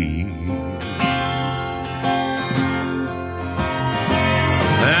thee.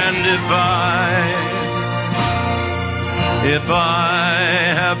 And if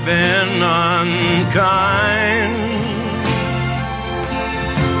I have been unkind,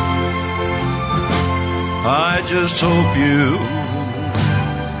 I just hope you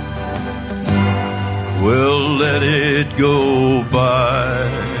will let it go by.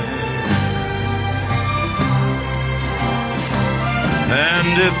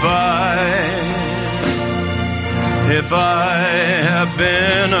 And if I have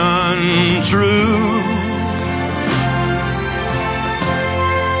been untrue,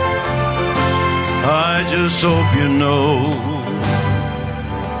 I just hope you know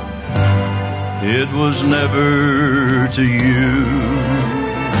it was never to you.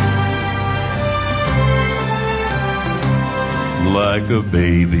 Like a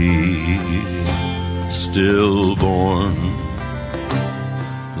baby stillborn,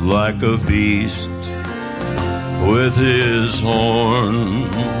 like a beast with his horn,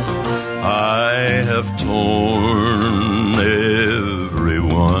 I have torn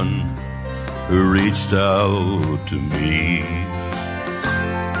everyone who reached out to me.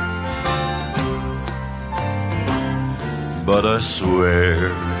 But I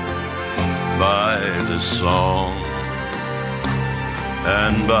swear by the song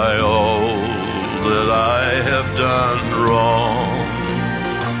and by all that I have done wrong,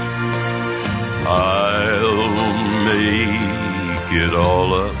 I'll make it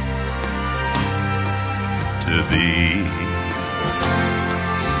all up to thee.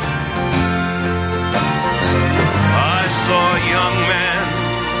 I saw a young man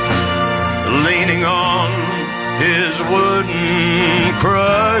leaning on his wooden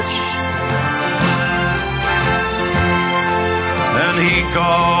crutch, and he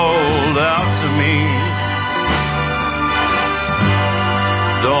called out to me,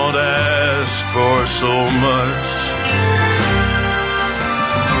 don't ask for so much.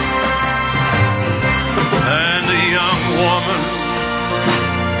 And a young woman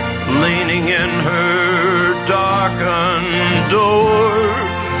leaning in her darkened door,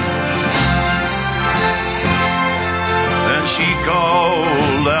 and she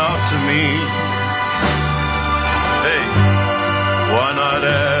called out to me, hey, why not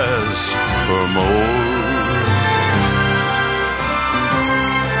ask for more?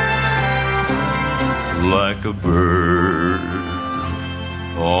 Like a bird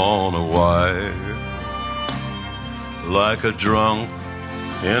on a wire, like a drunk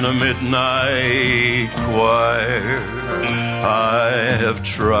in a midnight choir, I have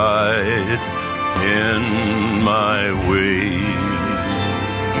tried in my way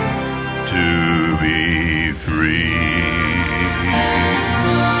to be free.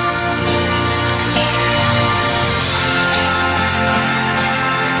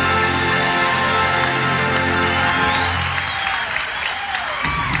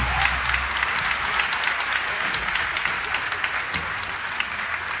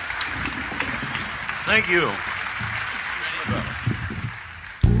 Thank you.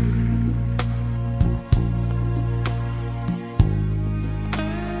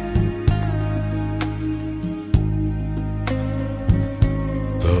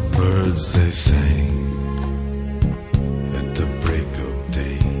 The birds they sang at the break of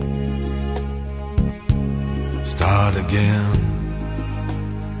day. Start again,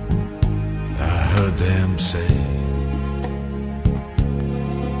 I heard them say.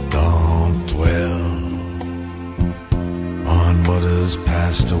 Don't dwell on what has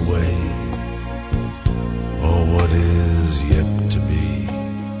passed away, or what is yet to be.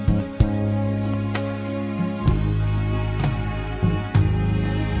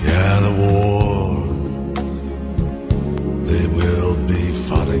 Yeah, the war, they will be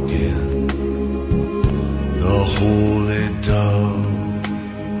fought again. The holy dove,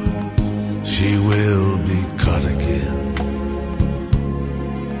 she will be cut again.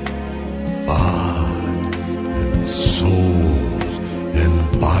 Bought and sold and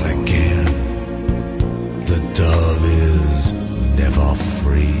bought again. The dove is never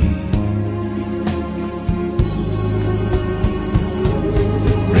free.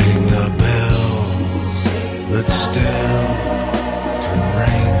 Ring the bells that still can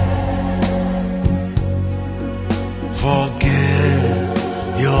ring. Forget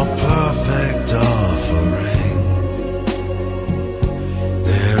your perfect offering.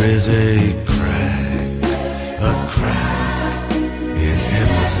 There is a crack in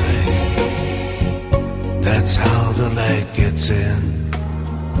everything. That's how the light gets in.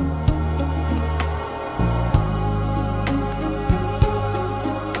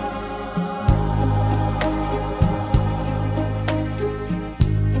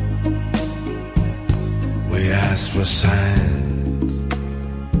 We asked for signs,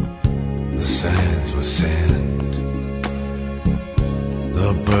 the signs were sent.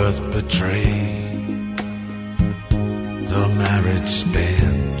 The birth betrayed, the marriage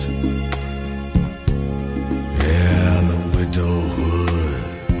spent. Yeah, the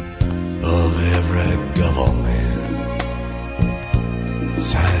widowhood of every government.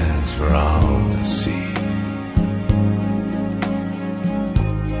 Signs for all to see.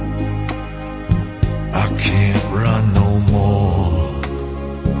 I can't run no more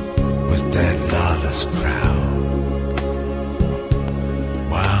with that lawless crowd,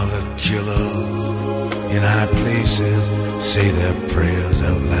 while the killers in high places say their prayers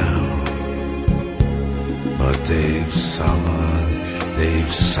out loud. But they've summoned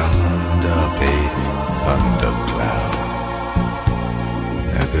up a thundercloud.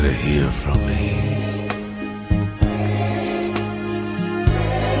 They're gonna hear from me.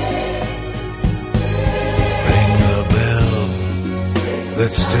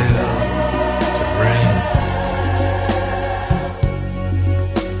 That still could ring.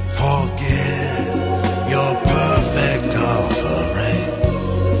 Forget your perfect offering.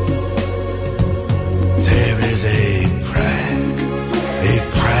 There is a crack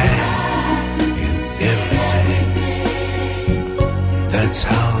in everything. That's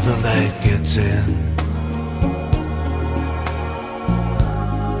how the light gets in.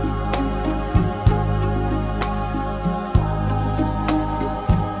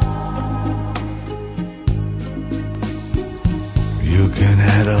 You can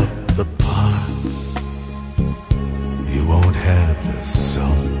add up the parts, you won't have the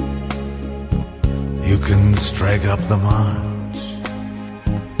sum. You can strike up the march,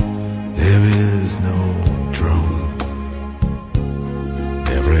 there is no drum.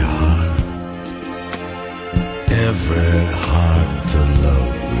 Every heart to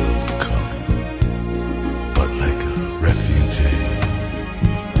love will come, but like a refugee.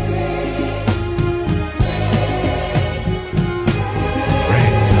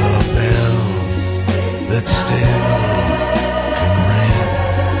 That still can ring.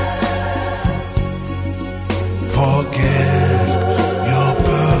 Forget your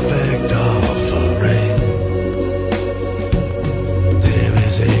perfect offering. There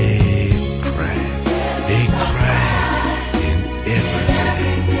is a crack in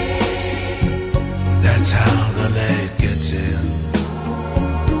everything. That's how the light gets in.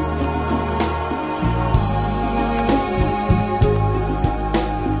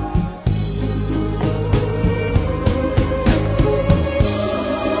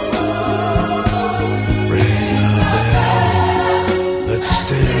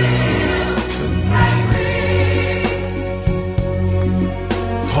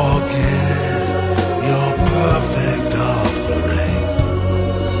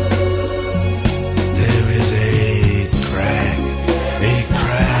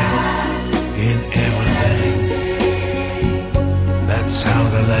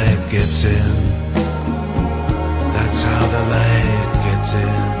 Gets in. That's how the light gets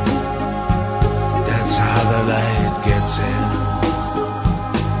in. That's how the light gets in.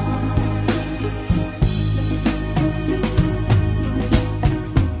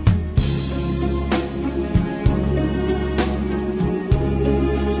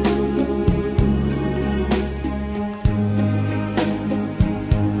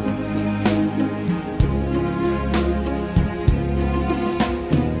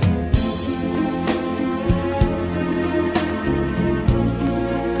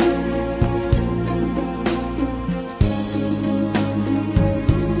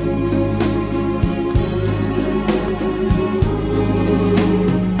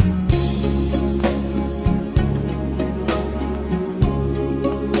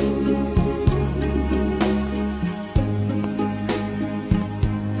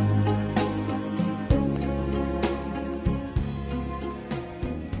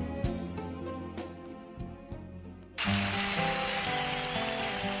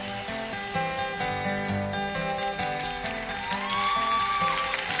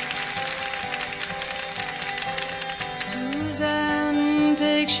 Suzanne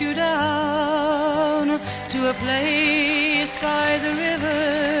takes you down to a place by the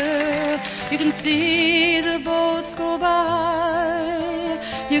river. You can see the boats go by.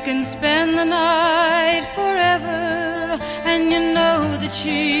 You can spend the night forever, and you know that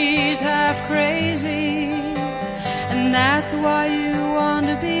she's half crazy, and that's why you want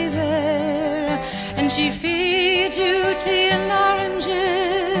to be there. And she feeds you tea and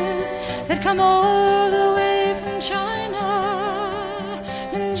oranges that come all the way from China.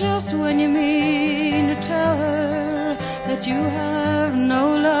 And just when you mean to tell her that you have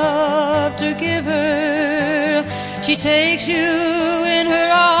no love to give her, she takes you in her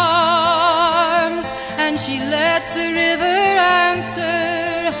arms, and she lets the river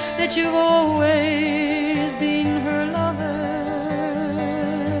answer that you've always been her lover.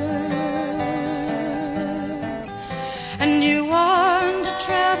 And you want to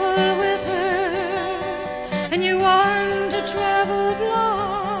travel with her, and you want to travel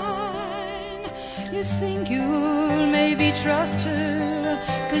blind. You think you'll maybe trust her,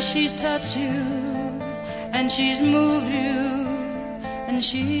 'cause she's touched you, and she's moved you, and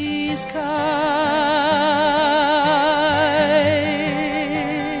she's kind.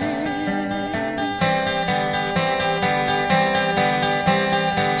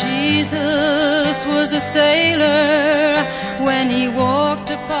 Jesus was a sailor when he walked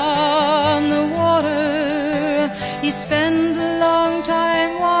upon the water. He spent a long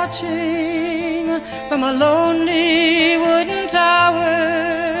time watching from a lonely wooden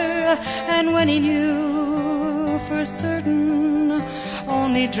tower, and when he knew for certain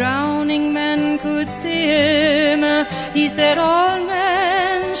only drowning men could see him, he said, all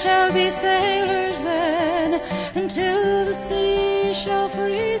men shall be sailors then, until the sea shall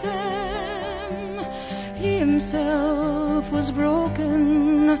free them. He himself was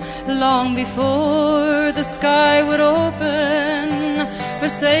broken long before the sky would open.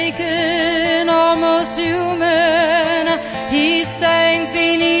 Forsaken, almost human, he sank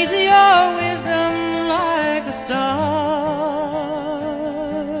beneath your wisdom like a star.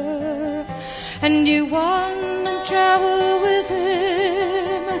 And you want to travel with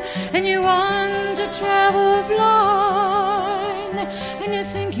him, and you want to travel blind, and you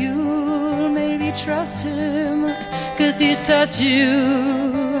think you'll maybe trust him, 'cause he's touched you,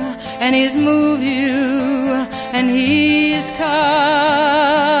 and he's moved you, and he's kind.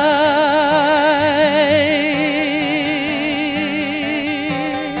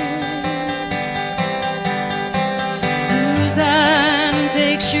 Suzanne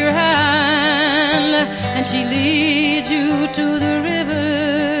takes your hand, and she leads you to the river.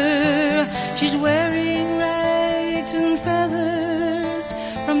 She's wearing rags and feathers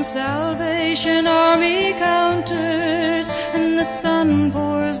from Salvation Army counters, and the sun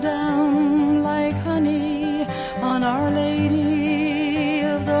pours down like honey on Our Lady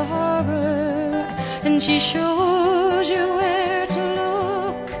of the Harbor, and she shows you where to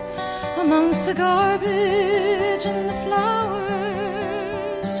look amongst the garbage and the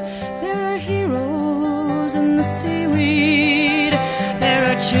flowers. There are heroes in the seaweed, there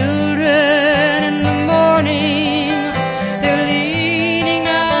are children in the morning. They're leaning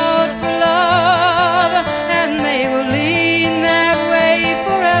out for love, and they will lean that way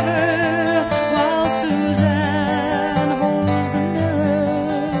forever, while Suzanne holds the mirror.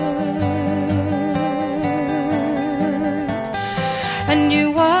 And you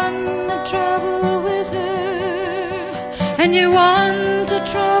want to travel with her, and you want to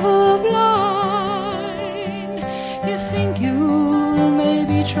travel blind. You think you'll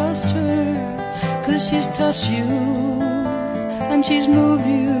maybe trust her, 'cause she's touched you, and she's moved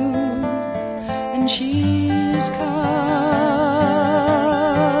you, and she's kind.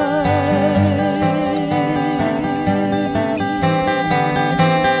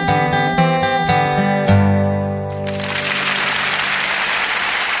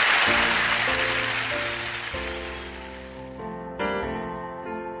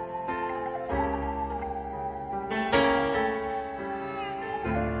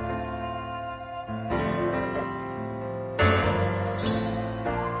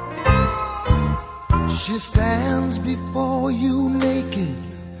 She stands before you naked.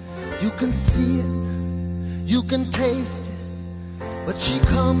 You can see it, you can taste it, but she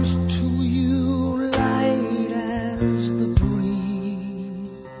comes to you light as the breeze.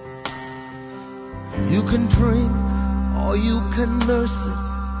 You can drink or you can nurse it.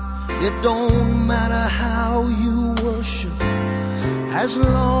 It don't matter how you worship, as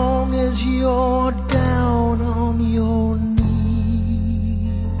long as you're down on your knees.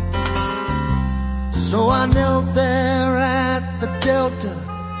 So I knelt there at the Delta,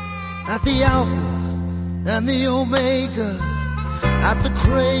 at the Alpha and the Omega, at the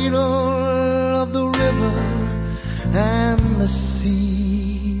cradle of the river and the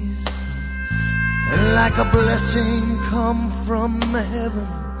seas. And like a blessing come from heaven,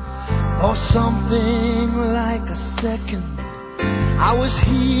 or something like a second, I was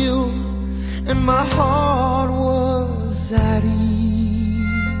healed and my heart was at ease.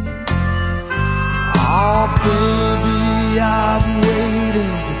 Oh baby, I've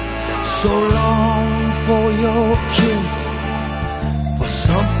waited so long for your kiss, for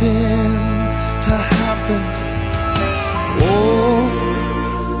something to happen. Oh,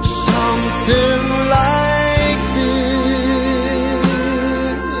 something like this.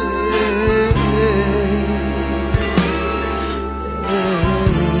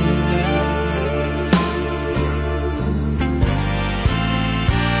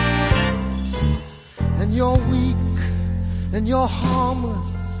 And you're weak, and you're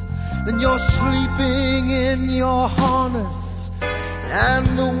harmless, and you're sleeping in your harness, and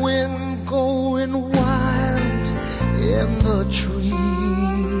the wind going wild in the trees.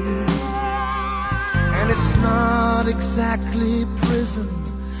 And it's not exactly prison,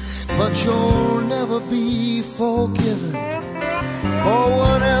 but you'll never be forgiven for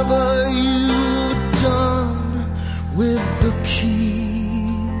whatever you've done with the keys.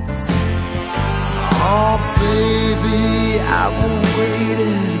 Oh baby, I've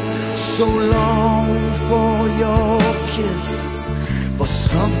waited so long for your kiss, for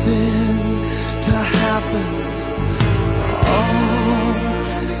something to happen. Oh,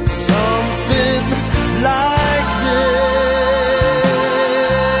 something like this.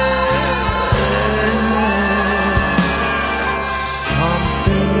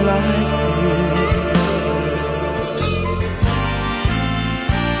 Something like this.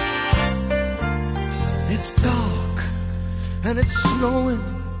 It's dark and it's snowing.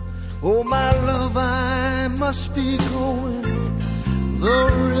 Oh my love, I must be going. The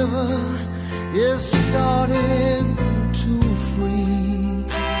river is starting to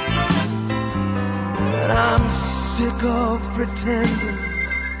freeze, and I'm sick of pretending,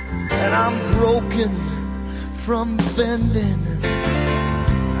 and I'm broken from bending.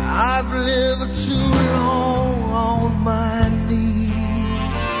 I've lived too long on my knees,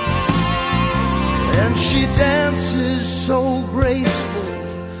 and she dances so graceful,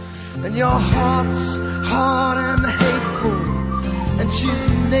 and your heart's hard and hateful, and she's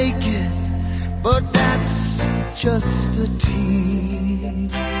naked, but that's just a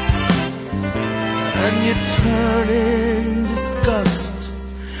tease. And you turn in disgust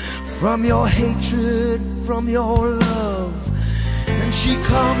from your hatred, from your love, and she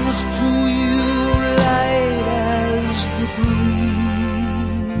comes to you light as the breeze.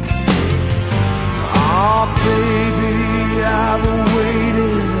 Ah, baby, I've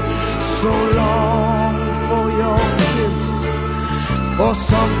waited so long for your kiss, for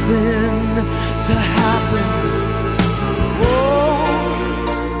something to happen. Oh,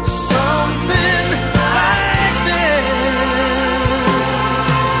 something like this.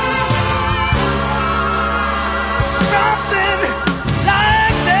 Something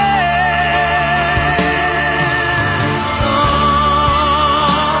like this. Oh,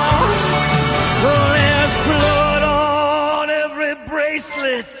 well, there's blood on every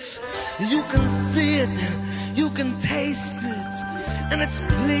bracelet. You can see it, you can taste it, and it's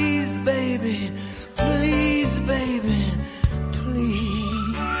please, baby, please, baby,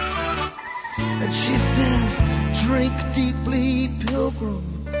 please. And she says, drink deeply, pilgrim,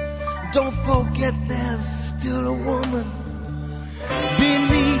 don't forget there's still a woman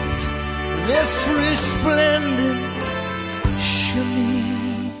beneath this resplendent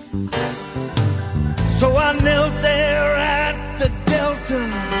chemise. So I knelt there at the Delta,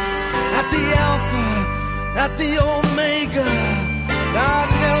 at the Alpha, at the Omega. I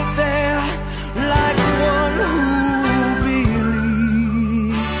knelt there like one who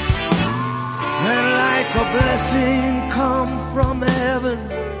believes, and like a blessing come from heaven,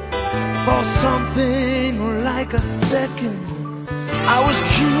 for something like a second I was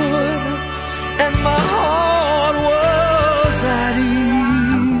cured and my heart was at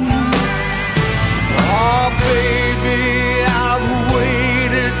ease. Oh baby, I've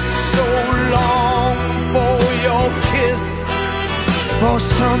waited so long for your kiss, for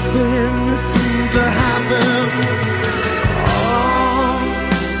something to happen. Oh,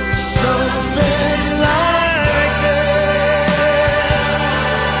 something like this.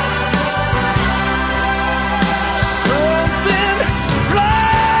 Something like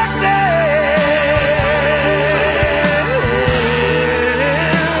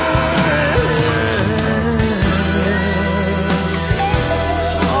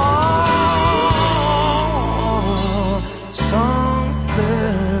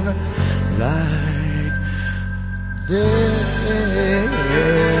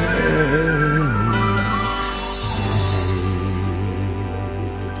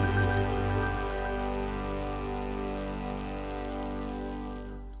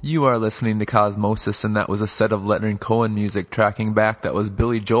You are listening to Cosmosis, and that was a set of Leonard Cohen music. Tracking back, that was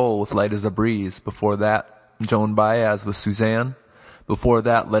Billy Joel with Light as a Breeze. Before that, Joan Baez with Suzanne. Before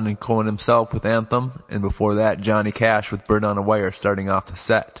that, Leonard Cohen himself with Anthem. And before that, Johnny Cash with Bird on a Wire starting off the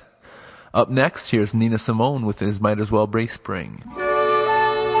set. Up next, here's Nina Simone with His Might As Well Be Spring.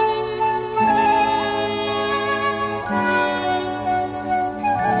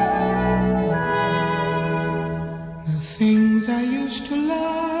 Things I used to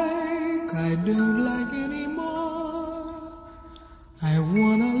like, I don't like anymore. I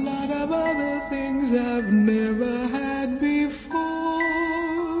want a lot of other things I've never had before.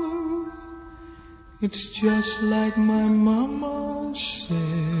 It's just like my mama says,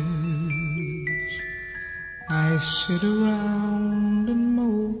 I sit around and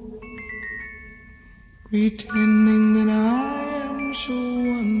mope, pretending that I am so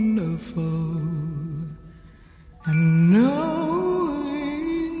wonderful. And knowing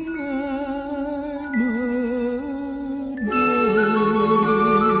I'm adored,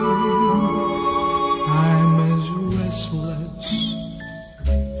 I'm as restless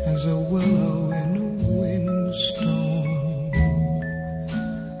as a willow in a windstorm.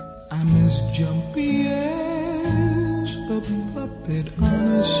 I'm as jumpy as a puppet on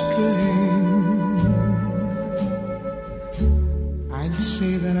a string. I'd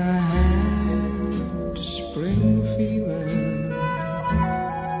say that I have spring fever,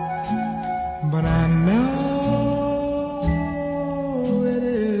 but I know it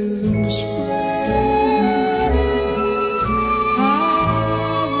isn't spring.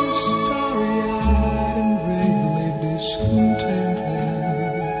 I'm as starry-eyed and vaguely discontented,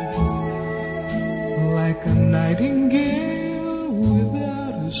 like a nightingale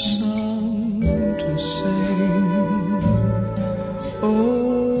without a song to sing. Oh,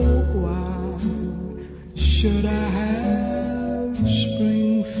 should I have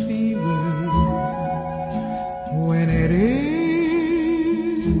spring fever when it isn't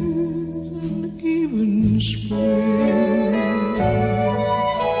even spring?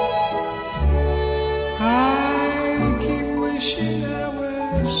 I keep wishing I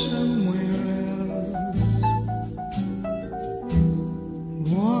were somewhere else,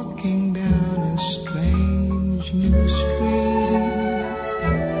 walking down a strange new street,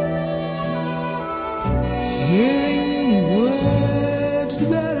 hearing words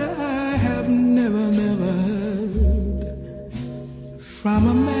that I have never heard from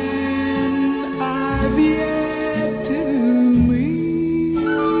a man I've yet to meet.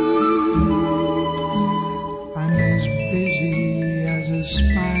 I'm as busy as a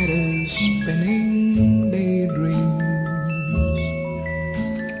spider spinning daydreams.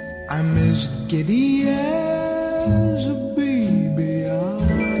 I'm as giddy as a baby on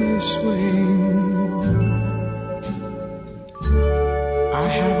a swing. I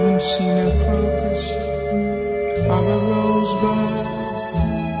haven't seen a crocus or a rosebud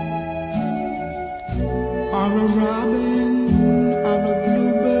or a robin or a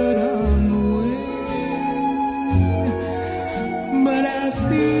bluebird on the wing, but I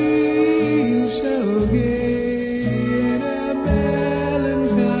feel so gay in a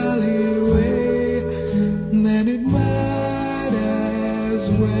melancholy way that it might as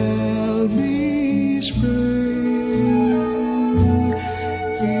well be spring.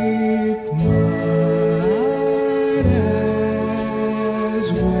 It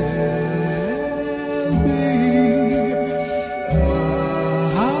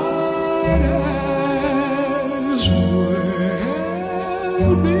might as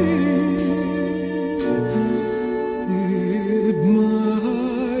well be. It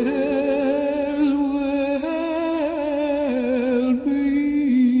might as well be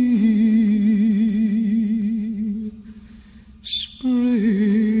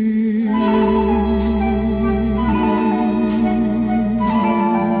spring.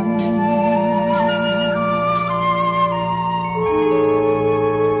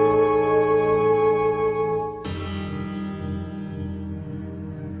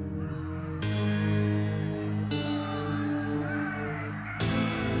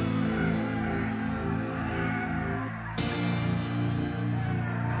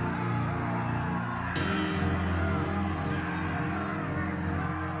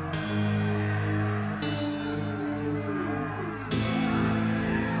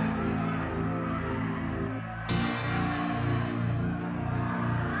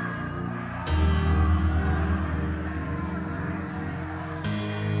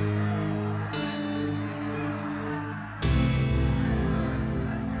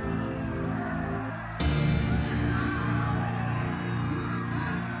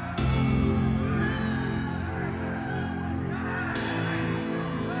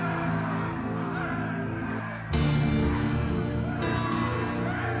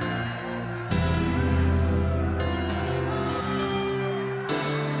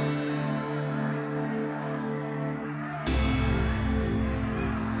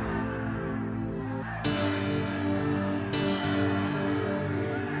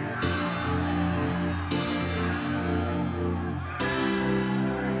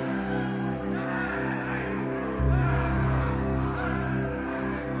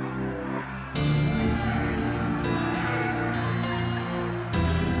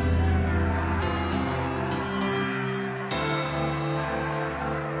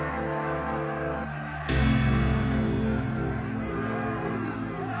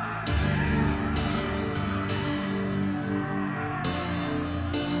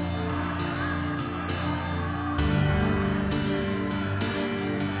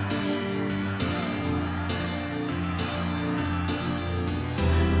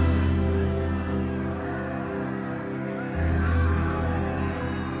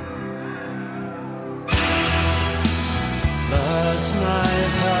 Last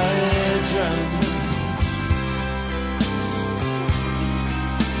night I dreamt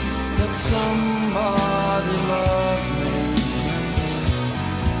that somebody loved me.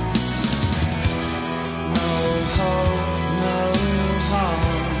 No hope, no harm,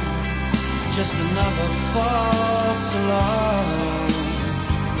 just another false alarm.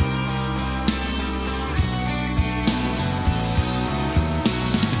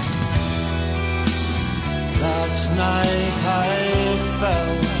 Last night I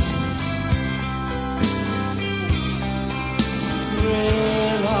felt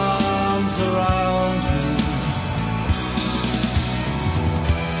real arms around me.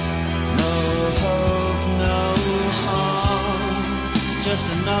 No hope, no harm, just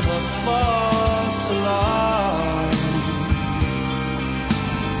another false alarm.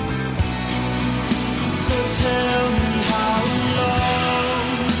 So tell me how long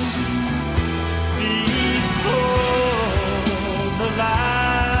the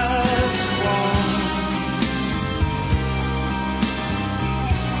last one,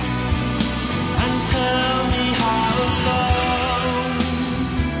 and tell me how long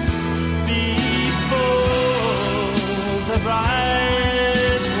before the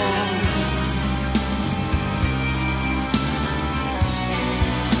right one.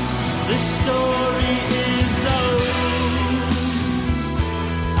 This story is a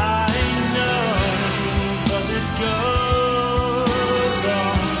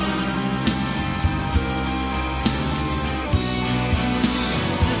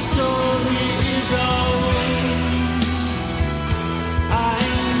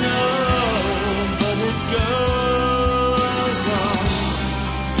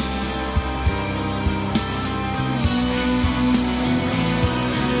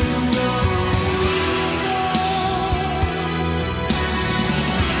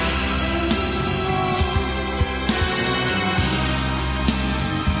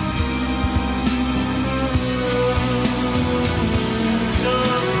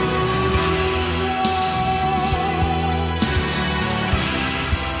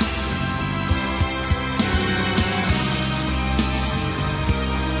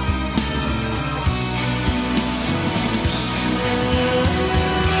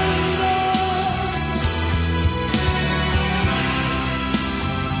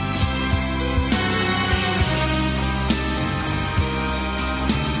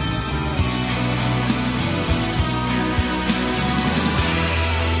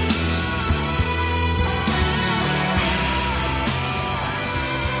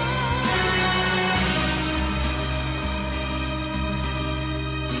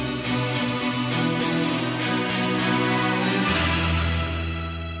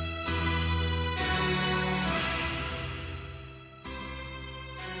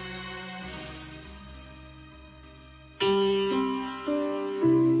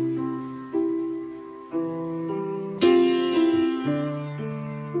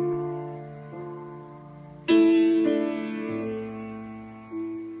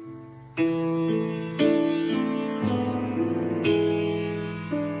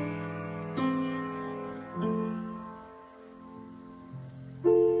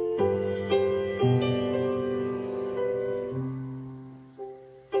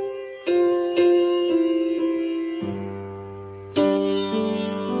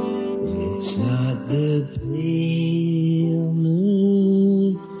It's not the pale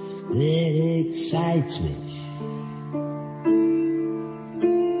moon that excites me,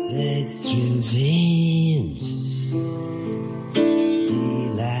 that thrills and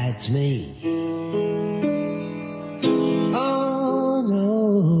delights me. Oh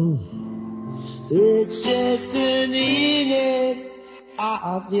no, it's just an image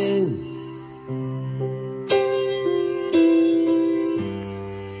of you.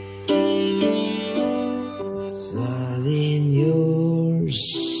 In your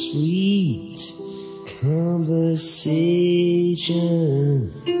sweet conversation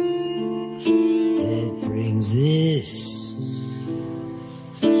that brings this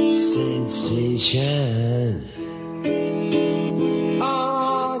sensation.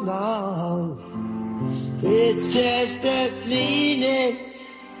 Oh no, it's just the meaning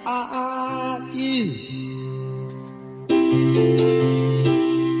of you.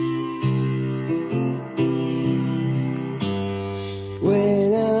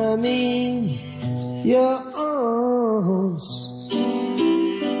 When I'm in your arms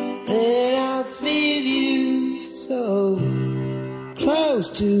and I feel you so close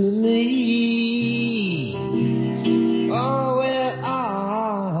to me, oh, where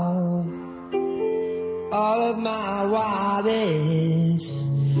are all of my wildest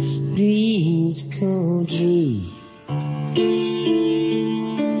dreams come true?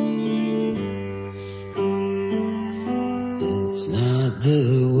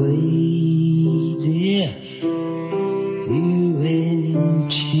 The way, dear, you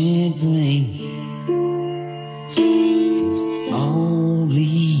enchant me. If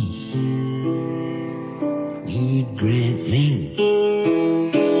only you'd grant me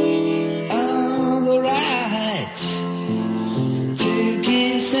all the rights to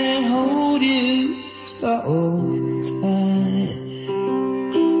kiss and hold you so tight,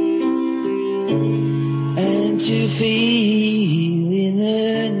 and to feel in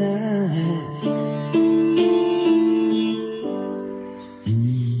the night, the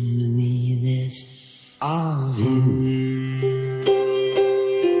nearness of you.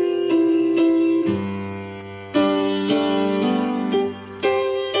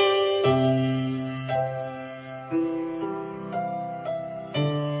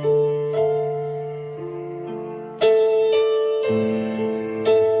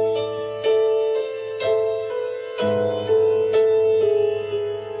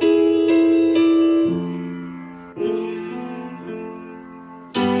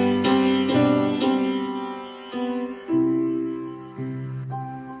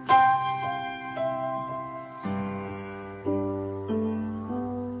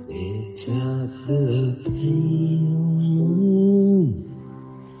 It's not the pale moon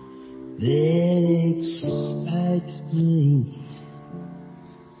that excites me,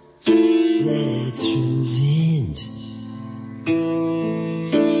 that thrills and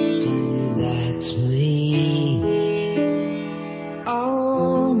delights me.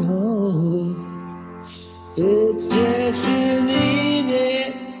 Oh no, it's just an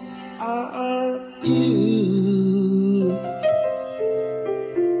image of you.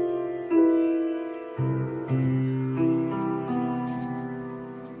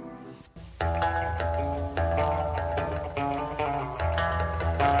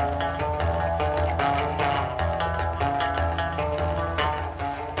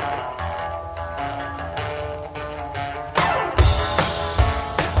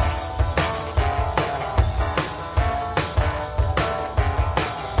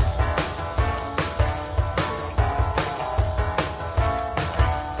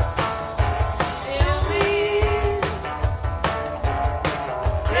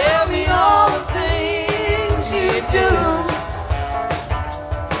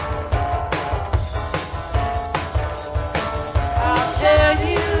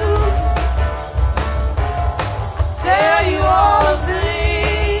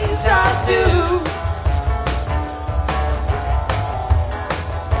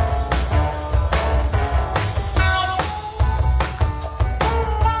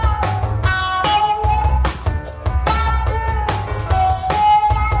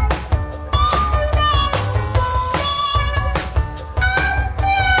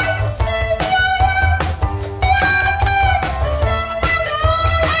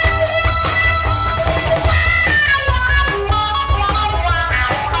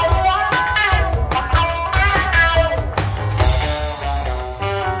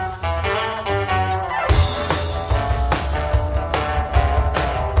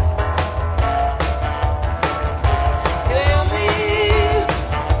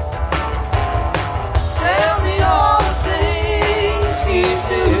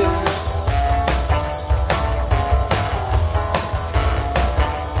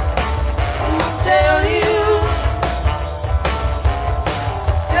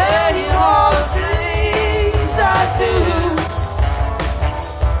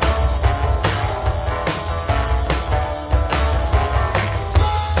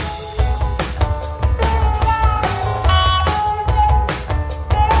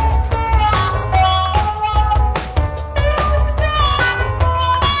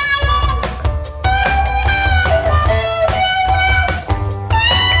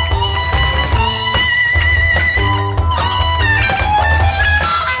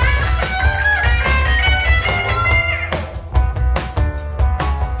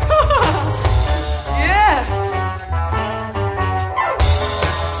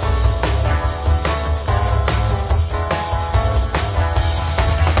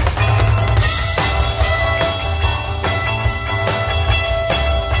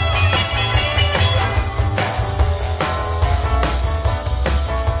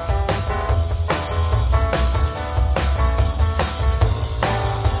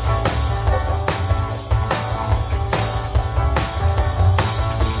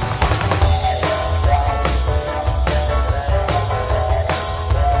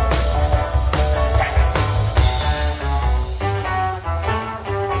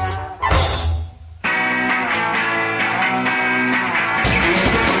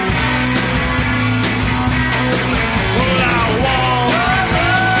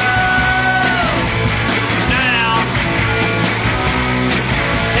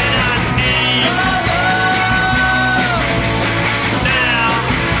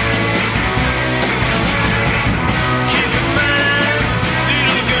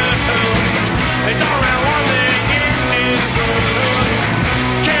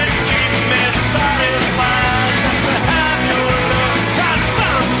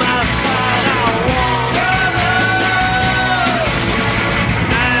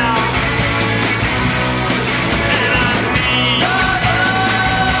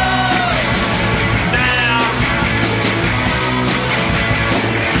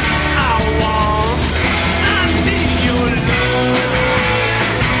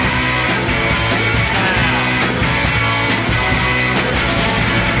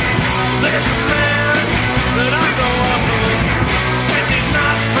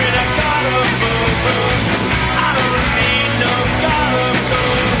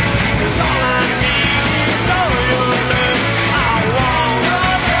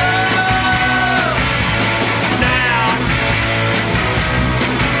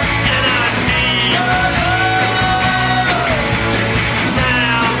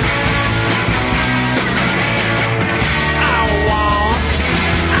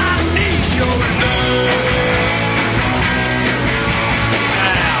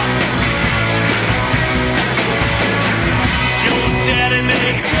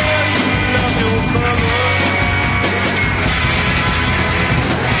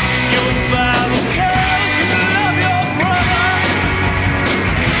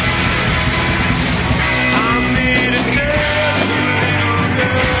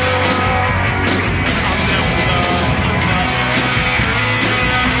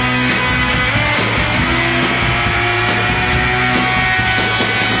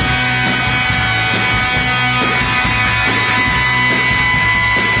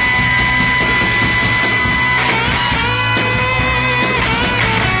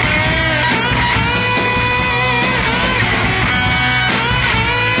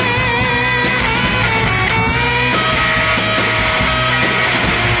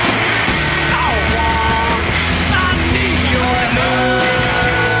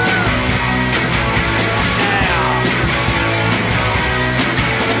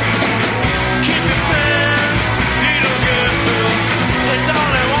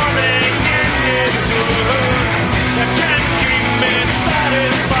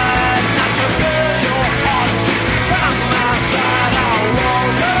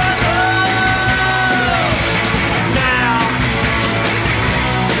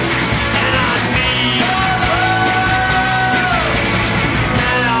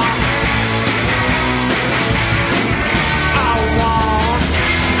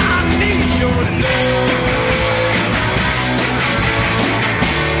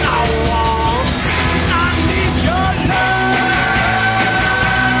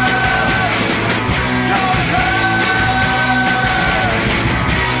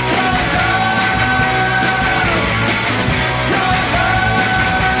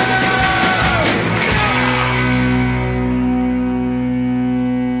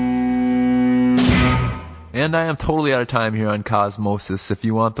 And I am totally out of time here on Cosmosis. If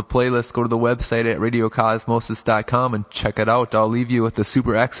you want the playlist, go to the website at radiocosmosis.com and check it out. I'll leave you with the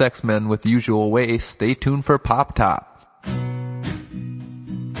Super XX Men with Usual Way. Stay tuned for Pop Top.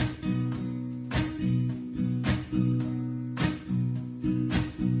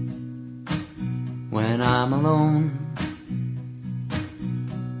 When I'm alone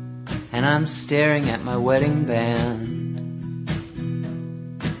and I'm staring at my wedding band,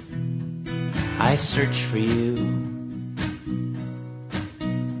 I search for you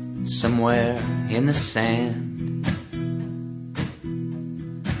somewhere in the sand,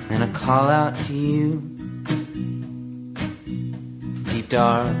 and I call out to you, deep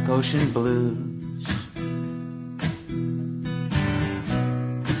dark ocean blues,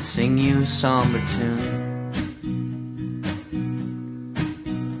 sing you a somber tune.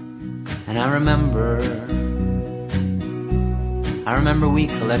 And I remember we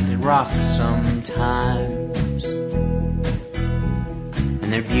collected rocks sometimes, and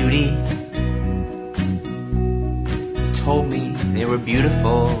their beauty told me they were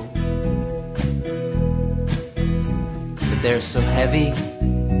beautiful, but they're so heavy.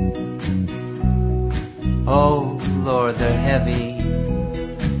 Oh Lord, they're heavy.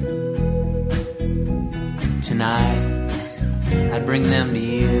 Tonight I bring them to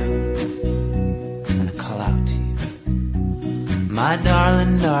you, my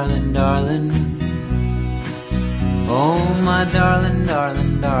darling, darling, darling. Oh, my darling,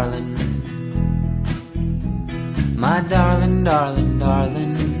 darling, darling. My darling, darling,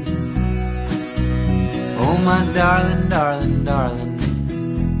 darling. Oh, my darling, darling, darling.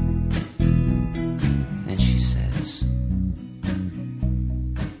 And she says,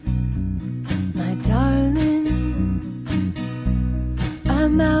 my darling,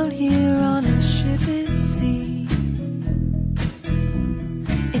 I'm out here on a ship at sea,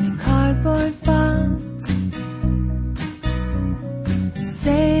 cardboard box,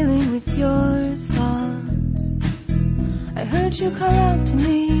 sailing with your thoughts. I heard you call out to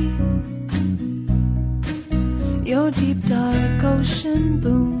me, your deep dark ocean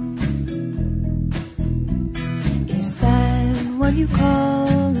boom. Is that what you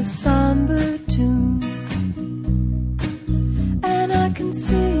call a somber tune? And I can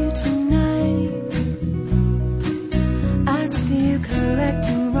see you tonight, I see you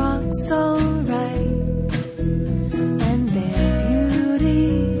collecting rocks, alright, and their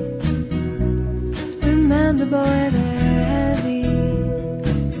beauty boy, they're heavy.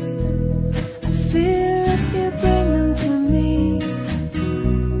 I fear if you bring them to me,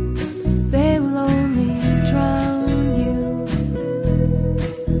 they will only drown you,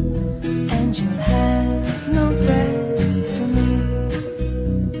 and you'll have no breath for me.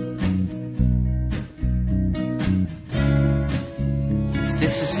 If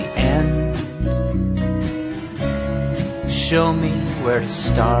this is the end, show me where to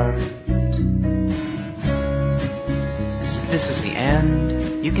start. If this is the end,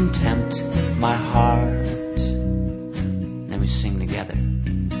 you can tempt my heart. Then we sing together.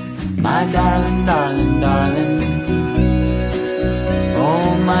 My darling, darling, darling.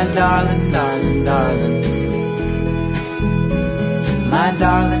 Oh, my darling, darling, darling. My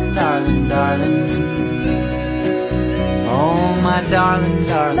darling, darling, darling. Oh, my darling,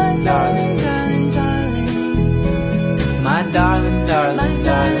 darling, darling. My darling, darling,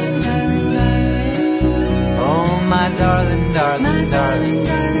 darling. Oh, my darling, darling, darling.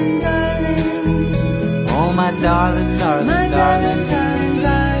 Oh, my darling, darling, darling.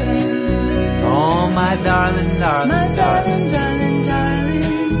 Oh, my darling, darling, darling.